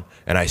down,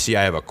 and I see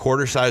I have a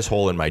quarter-size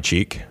hole in my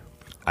cheek.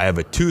 I have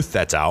a tooth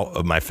that's out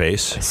of my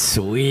face.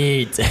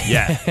 Sweet.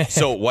 Yeah.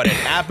 So what had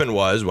happened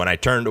was, when I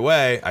turned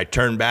away, I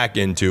turned back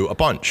into a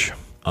punch.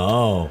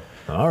 Oh,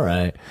 all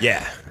right.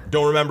 Yeah.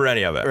 Don't remember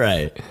any of it.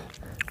 Right.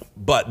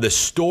 But the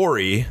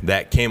story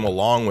that came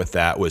along with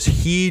that was,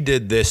 he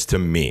did this to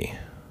me.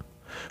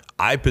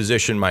 I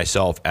positioned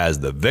myself as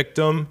the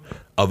victim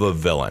of a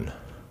villain.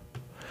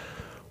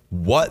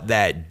 What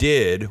that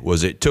did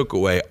was it took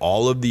away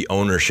all of the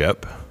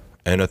ownership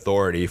and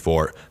authority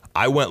for,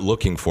 I went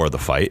looking for the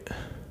fight.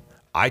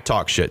 I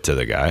talked shit to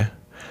the guy.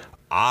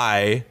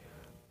 I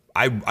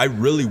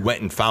really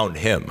went and found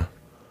him.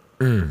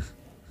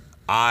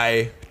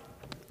 I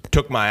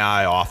took my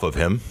eye off of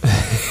him.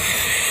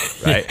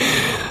 Right?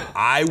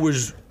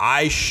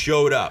 I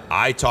showed up.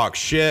 I talked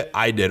shit.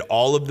 I did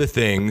all of the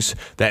things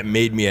that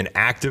made me an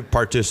active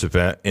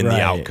participant in the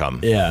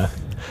outcome. Yeah.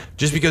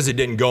 Just because it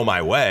didn't go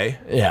my way,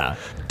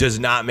 does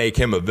not make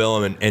him a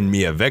villain and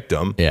me a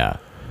victim. Yeah.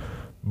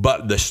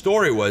 But the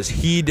story was,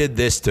 he did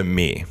this to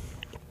me.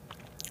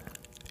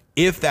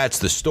 If that's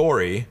the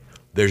story,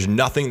 there's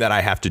nothing that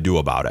I have to do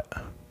about it.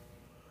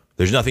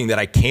 There's nothing that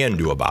I can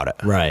do about it.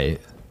 Right.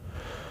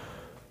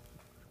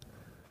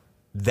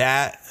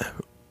 That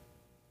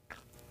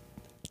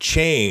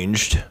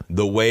changed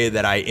the way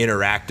that I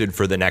interacted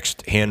for the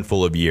next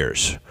handful of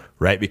years,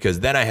 right? Because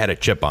then I had a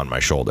chip on my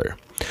shoulder.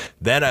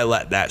 Then I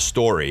let that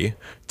story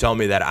tell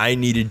me that I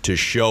needed to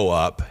show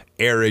up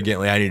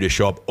arrogantly. I needed to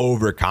show up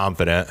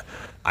overconfident.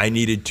 I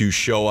needed to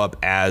show up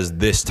as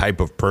this type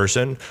of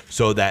person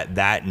so that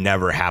that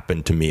never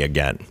happened to me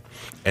again.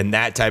 And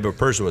that type of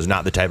person was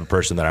not the type of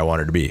person that I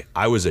wanted to be.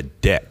 I was a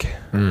dick.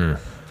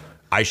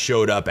 I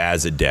showed up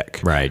as a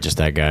dick. Right. Just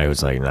that guy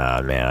who's like,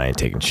 nah, man, I ain't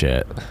taking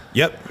shit.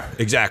 Yep,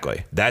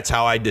 exactly. That's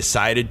how I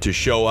decided to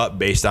show up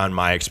based on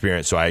my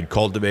experience. So I had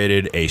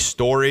cultivated a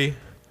story.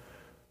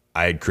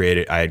 I had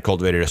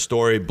cultivated a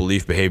story,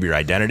 belief, behavior,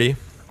 identity,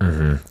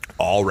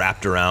 all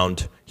wrapped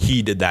around,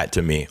 he did that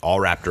to me, all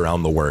wrapped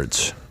around the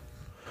words.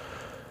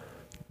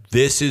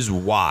 This is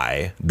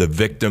why the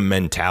victim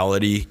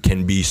mentality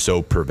can be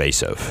so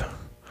pervasive.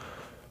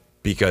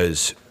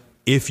 Because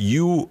if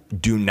you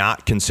do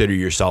not consider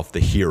yourself the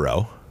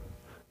hero,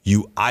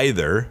 you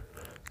either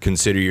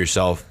consider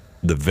yourself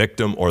the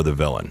victim or the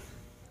villain.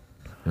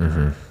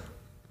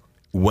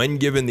 When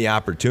given the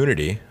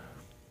opportunity,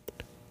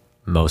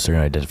 most are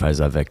going to identify as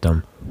that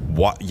victim.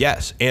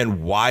 Yes.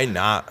 And why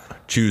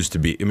not choose to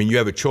be? I mean, you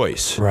have a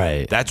choice.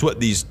 Right. That's what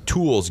these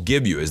tools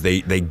give you, is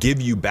they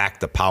give you back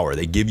the power.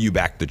 They give you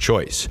back the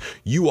choice.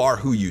 You are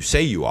who you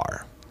say you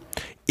are.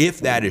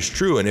 If that is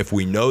true, and if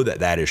we know that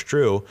that is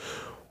true,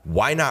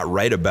 why not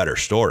write a better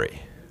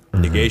story?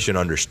 Negation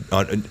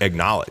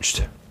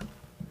acknowledged.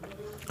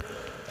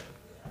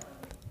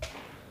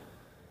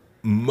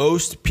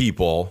 Most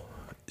people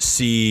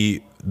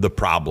see the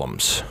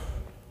problems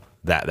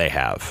that they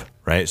have,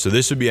 right? So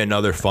this would be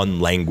another fun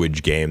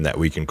language game that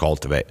we can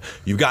cultivate.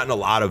 You've gotten a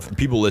lot of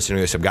people listening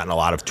to this have gotten a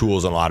lot of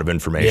tools and a lot of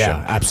information.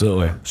 Yeah,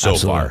 absolutely. So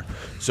far.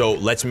 So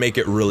let's make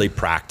it really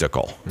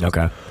practical.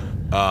 Okay.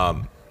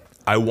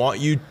 I want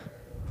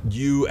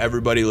you,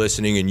 everybody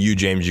listening, and you,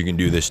 James, you can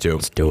do this too.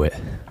 Let's do it.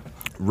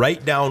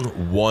 Write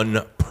down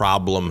one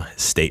problem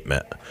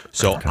statement.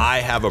 So I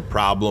have a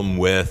problem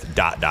with ...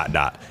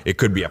 It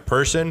could be a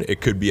person. It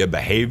could be a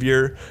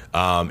behavior.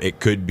 It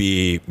could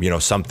be,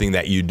 something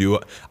that you do.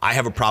 I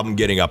have a problem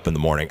getting up in the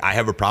morning. I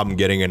have a problem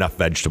getting enough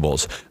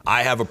vegetables.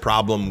 I have a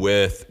problem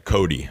with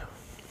Cody.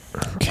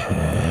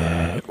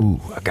 Okay. Ooh,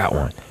 I got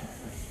one.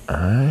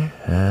 I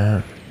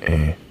have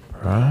a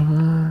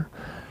problem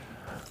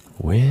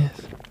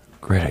with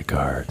credit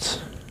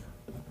cards.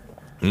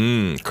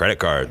 Credit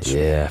cards.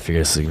 Yeah, I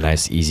figure it's a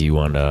nice, easy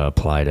one to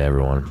apply to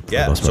everyone.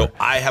 Yeah, so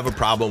I have a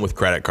problem with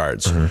credit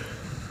cards.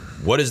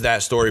 What does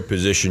that story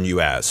position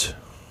you as?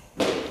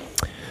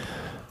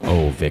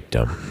 Oh,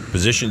 victim.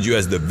 Positions you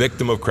as the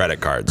victim of credit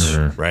cards,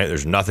 right?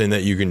 There's nothing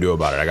that you can do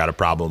about it. I got a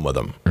problem with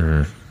them.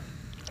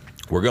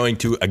 We're going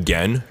to,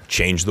 again,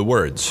 change the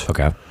words.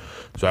 Okay.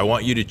 So I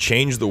want you to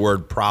change the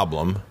word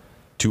problem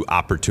to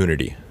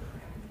opportunity.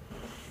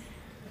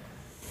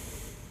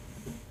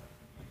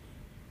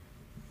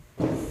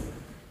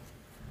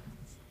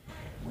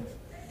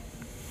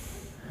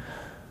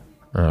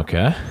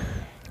 Okay.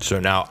 So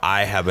now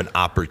I have an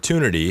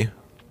opportunity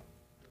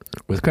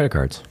with credit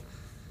cards.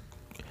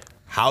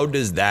 How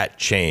does that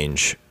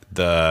change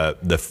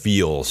the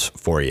feels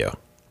for you?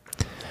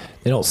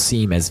 They don't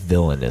seem as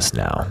villainous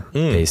now.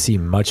 They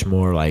seem much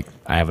more like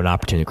I have an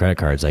opportunity. Credit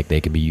cards, like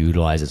they can be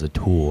utilized as a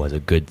tool, as a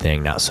good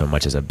thing, not so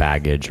much as a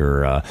baggage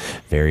or a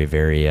very,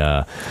 very,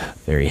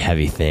 very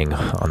heavy thing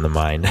on the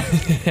mind.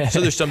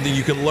 So there's something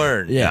you can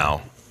learn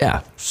now.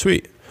 Yeah.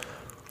 Sweet.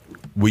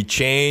 We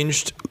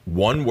changed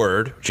one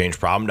word, changed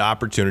problem to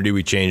opportunity.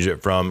 We changed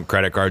it from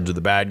credit cards are the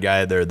bad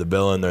guy, they're the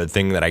villain, they're the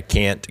thing that I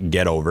can't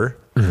get over,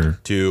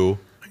 to,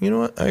 you know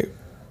what,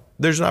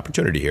 there's an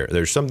opportunity here.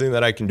 There's something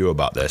that I can do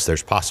about this.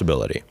 There's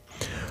possibility.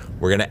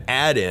 We're going to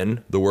add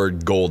in the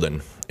word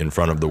golden in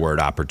front of the word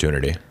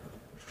opportunity.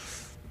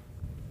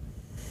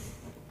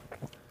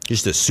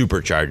 Just to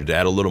supercharge it, to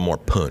add a little more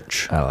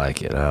punch. I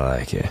like it. I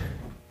like it.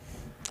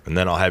 And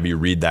then I'll have you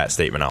read that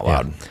statement out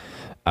loud.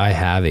 I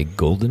have a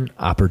golden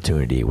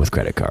opportunity with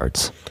credit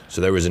cards. So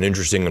there was an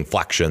interesting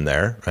inflection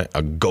there, right?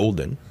 A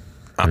golden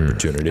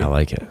opportunity. I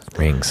like it.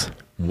 Rings.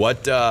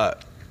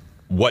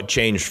 What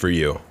changed for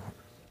you?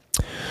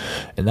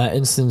 In that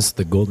instance,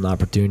 the golden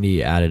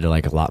opportunity added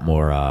like a lot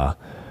more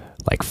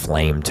like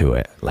flame to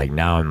it. Like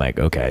now I'm like,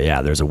 okay,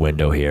 yeah, there's a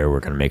window here.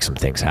 We're going to make some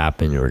things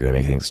happen. We're going to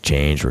make things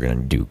change. We're going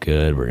to do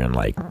good. We're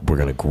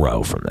going to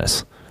grow from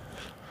this.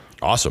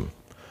 Awesome.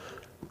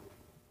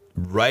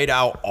 Write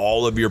out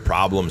all of your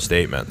problem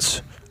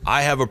statements.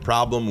 I have a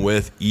problem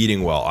with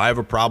eating well. I have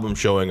a problem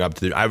showing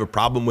up I have a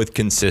problem with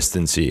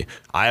consistency.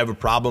 I have a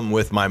problem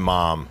with my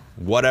mom.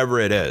 Whatever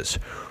it is.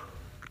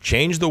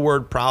 Change the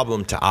word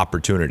problem to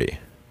opportunity.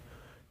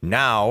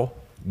 Now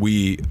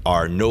we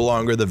are no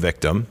longer the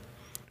victim.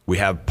 We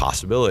have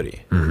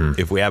possibility.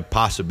 If we have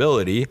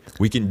possibility,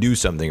 we can do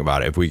something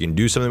about it. If we can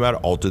do something about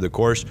it, alter the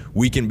course,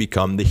 we can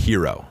become the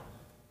hero.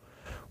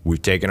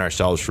 We've taken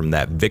ourselves from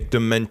that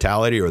victim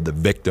mentality, or the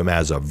victim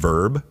as a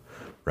verb,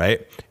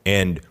 right?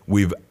 And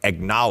we've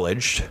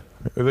acknowledged,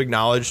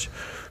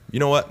 you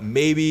know what,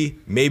 maybe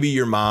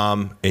your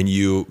mom and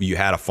you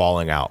had a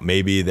falling out.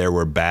 Maybe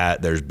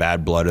there's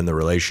bad blood in the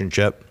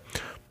relationship.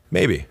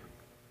 Maybe.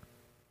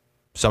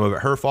 Some of it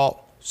her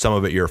fault, some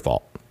of it your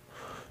fault.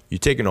 You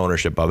taken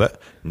ownership of it.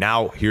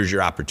 Now here's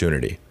your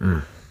opportunity.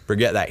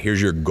 Forget that.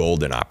 Here's your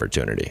golden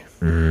opportunity.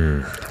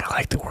 I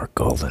like the word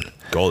golden.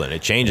 Golden.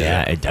 It changes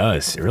Yeah, it. it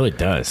does. It really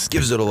does.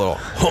 Gives it a little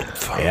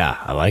humph. Yeah,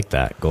 I like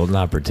that. Golden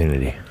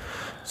opportunity.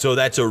 So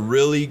that's a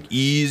really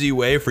easy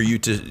way for you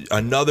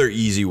another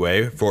easy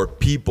way for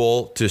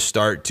people to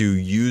start to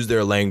use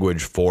their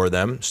language for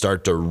them,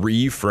 start to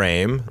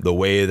reframe the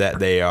way that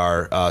they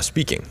are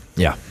speaking.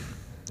 Yeah.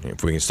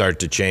 If we can start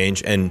to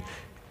change, and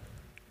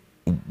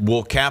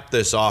we'll cap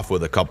this off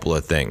with a couple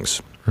of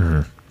things.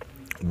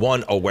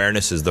 One,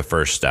 awareness is the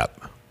first step.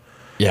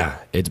 Yeah,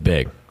 it's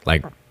big.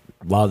 Like a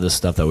lot of the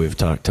stuff that we've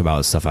talked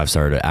about is stuff I've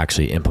started to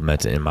actually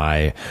implement in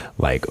my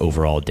like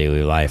overall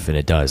daily life. And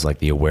it does, like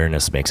the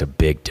awareness makes a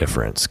big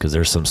difference, because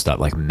there's some stuff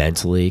like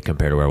mentally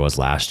compared to where I was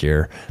last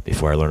year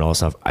before I learned all this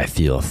stuff, I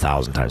feel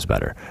 1,000 times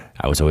better.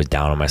 I was always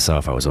down on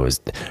myself.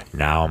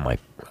 Now I'm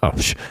like, oh,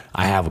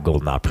 I have a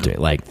golden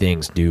opportunity. Like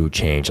things do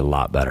change a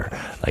lot better.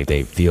 Like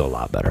they feel a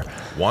lot better.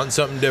 Want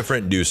something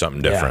different, do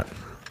something different.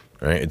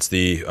 Right? It's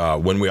the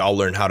when we all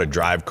learn how to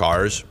drive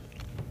cars,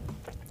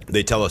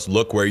 they tell us,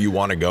 look where you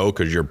want to go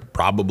because you're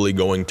probably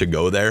going to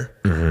go there.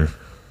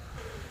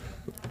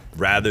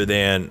 Rather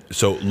than,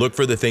 so look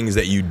for the things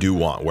that you do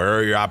want. Where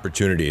are your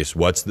opportunities?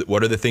 What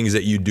are the things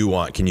that you do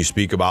want? Can you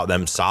speak about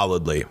them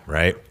solidly,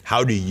 right?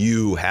 How do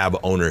you have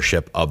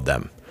ownership of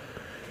them?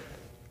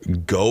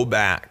 Go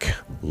back,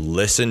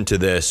 listen to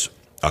this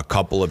a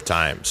couple of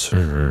times.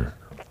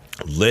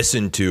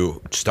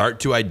 Start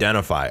to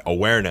identify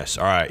awareness.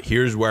 All right,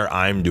 here's where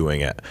I'm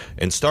doing it.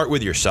 And start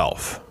with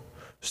yourself.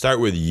 Start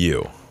with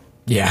you.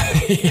 Yeah.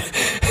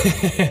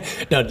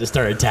 Don't just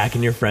start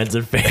attacking your friends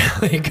and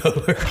family and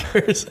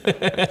coworkers.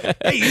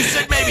 Hey, you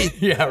said maybe.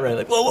 Yeah, right.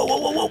 Like,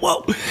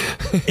 whoa.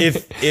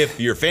 If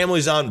your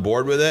family's on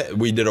board with it,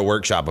 we did a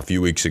workshop a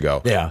few weeks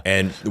ago. Yeah.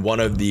 And one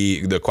of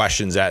the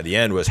questions at the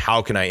end was,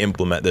 how can I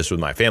implement this with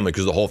my family?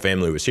 Because the whole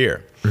family was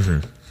here.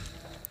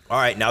 All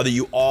right, now that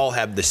you all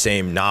have the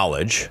same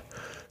knowledge,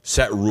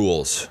 set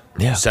rules.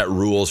 Yeah. Set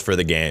rules for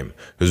the game.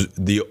 Because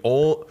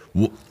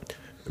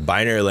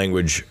binary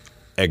language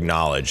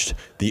acknowledged,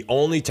 the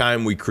only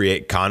time we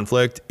create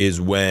conflict is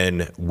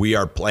when we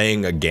are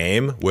playing a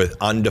game with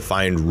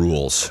undefined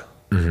rules.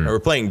 We're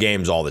playing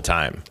games all the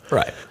time.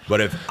 Right.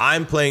 But if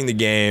I'm playing the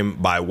game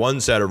by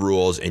one set of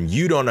rules and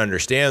you don't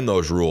understand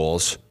those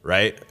rules,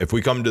 right? If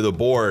we come to the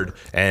board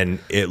and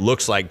it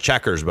looks like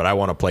checkers, but I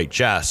want to play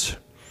chess,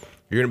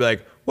 you're going to be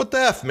like, what the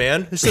F,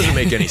 man? This doesn't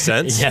make any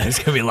sense. Yeah, there's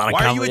going to be a lot of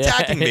Why are you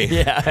attacking me?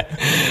 Yeah.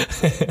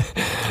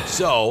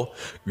 So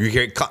we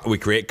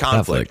create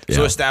conflict. Yeah.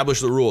 So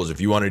establish the rules. If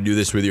you want to do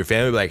this with your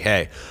family, be like,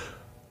 hey,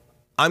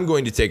 I'm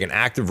going to take an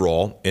active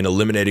role in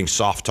eliminating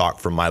soft talk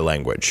from my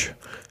language.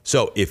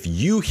 So if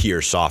you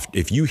hear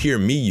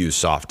me use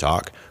soft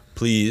talk,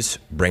 please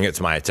bring it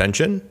to my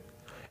attention,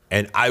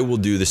 and I will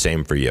do the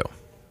same for you.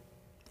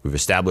 We've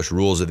established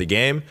rules of the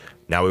game.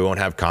 Now we won't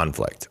have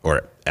conflict,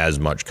 or as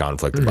much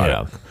conflict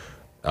about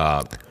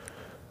it.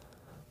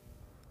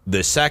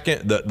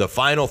 The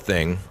final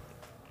thing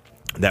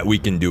that we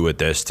can do with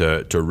this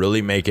to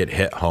really make it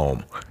hit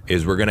home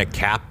is we're going to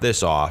cap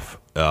this off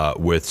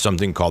with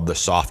something called the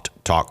Soft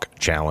Talk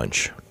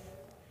Challenge.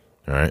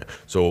 All right.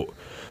 So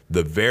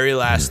the very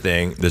last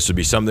thing, this would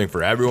be something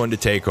for everyone to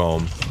take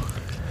home.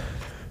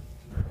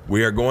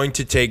 We are going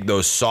to take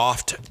those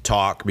soft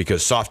talk,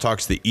 because soft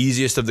talk's the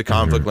easiest of the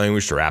conflict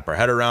language to wrap our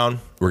head around.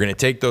 We're going to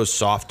take those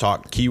soft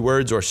talk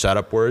keywords or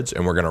setup words,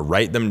 and we're going to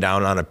write them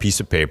down on a piece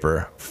of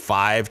paper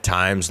 5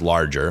 times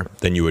larger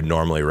than you would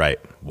normally write.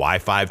 Why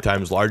 5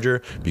 times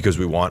larger? Because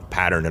we want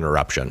pattern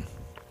interruption.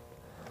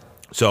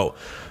 So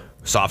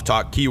soft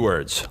talk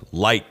keywords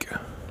like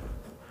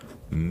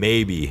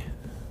maybe,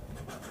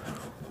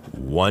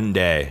 one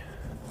day,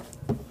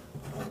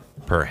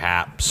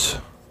 perhaps,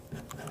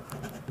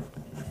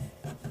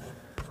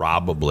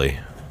 probably,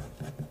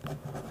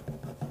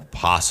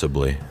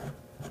 possibly,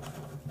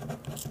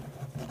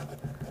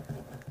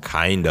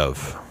 kind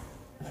of,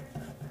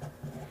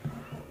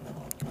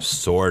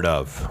 sort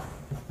of,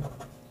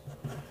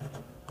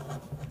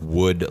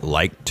 would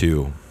like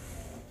to,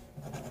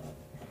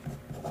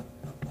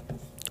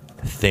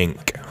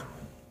 think,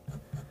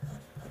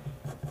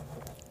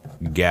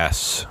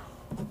 guess,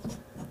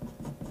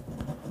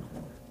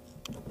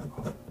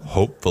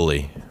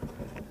 hopefully,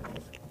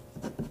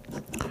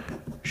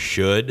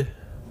 should,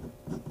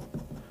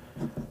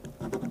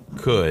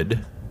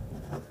 could,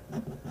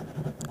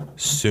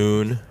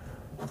 soon,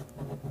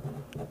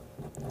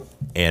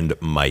 and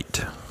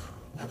might.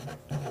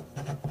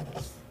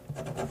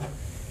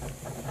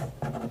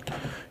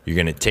 You're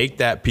going to take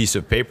that piece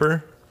of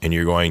paper and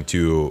you're going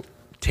to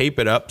tape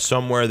it up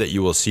somewhere that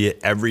you will see it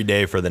every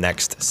day for the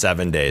next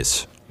 7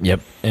 days. Yep.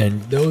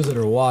 And those that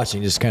are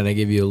watching, just kind of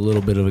give you a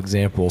little bit of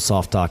example,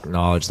 soft talk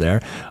knowledge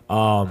there,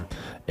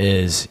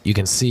 is you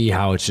can see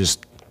how it's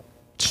just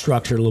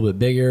structured a little bit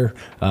bigger.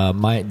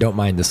 Don't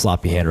mind the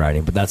sloppy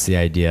handwriting, but that's the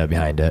idea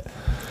behind it.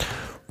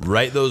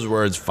 Write those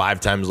words 5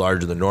 times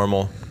larger than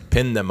normal.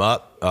 pin them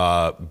up,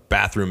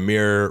 bathroom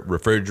mirror,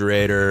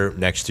 refrigerator,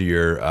 next to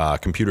your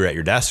computer at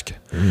your desk,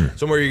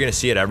 somewhere you're going to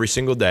see it every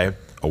single day.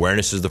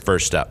 Awareness is the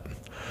first step.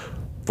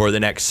 For the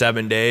next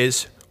 7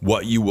 days,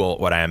 what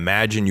I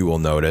imagine you will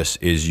notice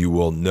is you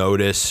will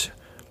notice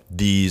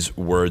these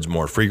words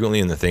more frequently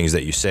in the things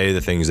that you say,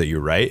 the things that you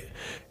write,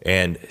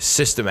 and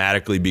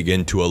systematically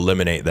begin to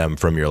eliminate them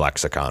from your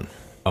lexicon.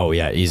 Oh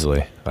yeah,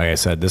 easily. Like I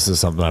said, this is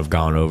something I've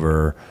gone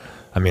over.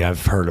 I mean,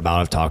 I've heard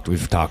about it,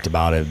 we've talked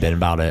about it, been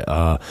about it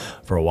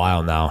for a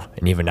while now.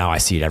 And even now I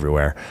see it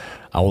everywhere.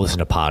 I'll listen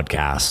to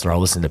podcasts, or I'll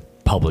listen to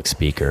public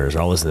speakers,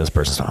 or I'll listen to this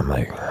person. So I'm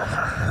like,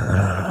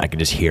 I can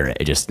just hear it.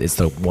 It's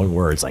the one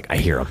word. It's like, I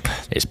hear them.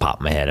 They just pop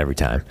in my head every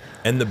time.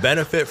 And the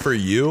benefit for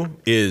you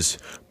is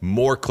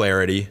more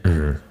clarity,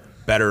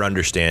 better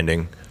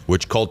understanding,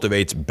 which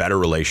cultivates better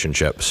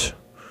relationships.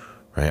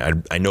 Right?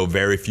 I know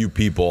very few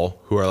people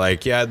who are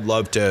like, yeah, I'd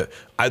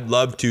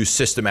love to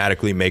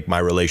systematically make my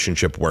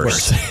relationship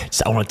worse.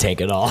 I want to take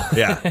it all.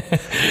 Yeah.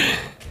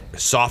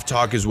 Soft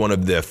talk is one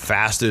of the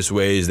fastest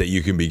ways that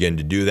you can begin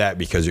to do that,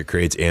 because it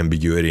creates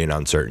ambiguity and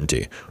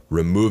uncertainty.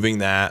 Removing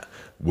that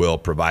will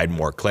provide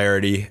more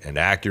clarity and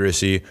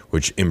accuracy,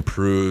 which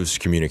improves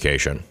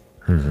communication.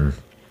 Yeah.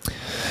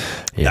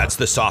 That's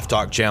the soft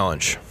talk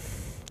challenge.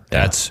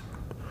 That's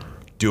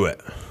do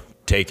it,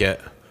 take it,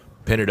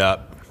 pin it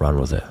up, run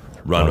with it.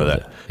 Run with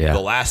it. Yeah. The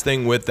last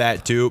thing with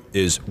that too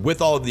is,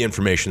 with all of the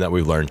information that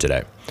we've learned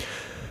today,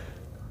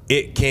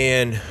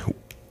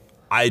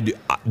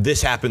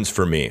 this happens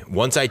for me.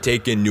 Once I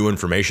take in new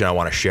information, I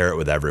want to share it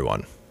with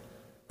everyone.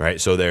 Right?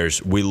 So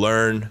we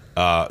learn,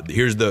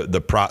 here's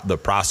the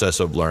process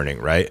of learning,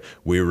 right?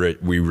 We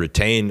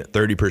retain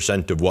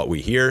 30% of what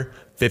we hear,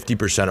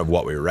 50% of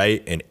what we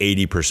write, and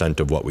 80%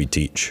 of what we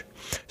teach.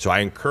 So I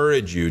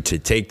encourage you to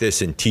take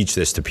this and teach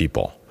this to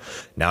people.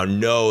 Now,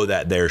 know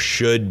that there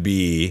should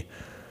be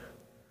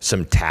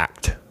some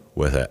tact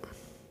with it.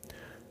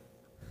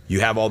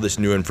 You have all this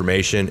new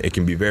information. It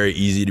can be very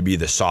easy to be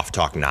the soft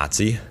talk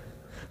Nazi.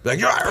 Like,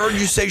 yeah, I heard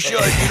you say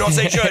should. You don't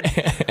say should.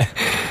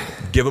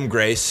 Give them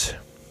grace.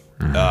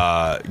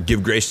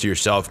 Give grace to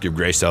yourself. Give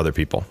grace to other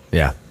people.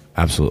 Yeah,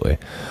 absolutely.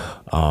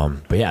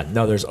 But yeah,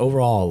 no, there's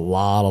overall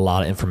a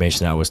lot of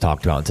information that was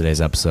talked about in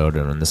today's episode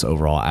and in this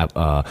overall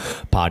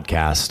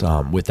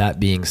podcast. With that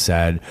being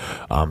said,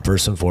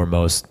 first and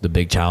foremost, the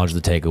big challenge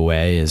to take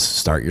away is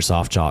start your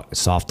soft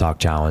talk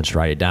challenge.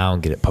 Write it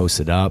down, get it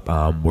posted up,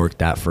 work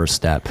that first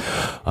step.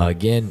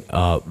 Again,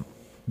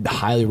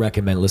 highly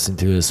recommend listening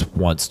to this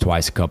once,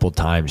 twice, a couple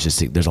times.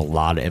 There's a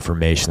lot of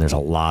information. There's a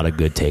lot of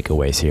good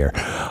takeaways here.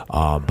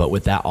 But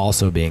with that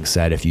also being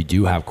said, if you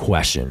do have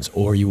questions,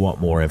 or you want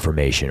more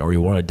information, or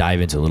you want to dive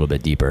into a little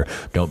bit deeper,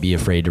 don't be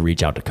afraid to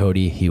reach out to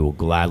Cody. He will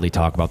gladly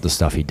talk about this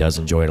stuff. He does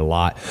enjoy it a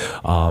lot.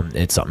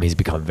 It's something he's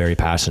become very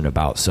passionate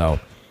about. So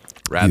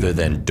rather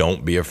than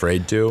don't be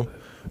afraid to,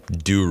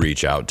 do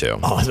reach out to. Oh,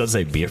 I was about to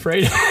say be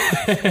afraid.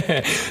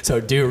 So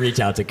do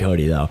reach out to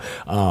Cody, though.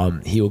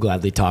 He will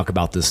gladly talk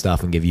about this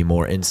stuff and give you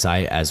more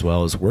insight, as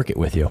well as work it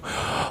with you.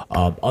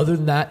 Other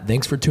than that,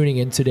 thanks for tuning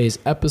in today's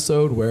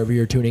episode, wherever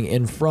you're tuning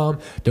in from.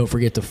 Don't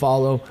forget to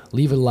follow,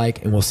 leave a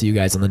like, and we'll see you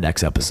guys on the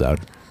next episode.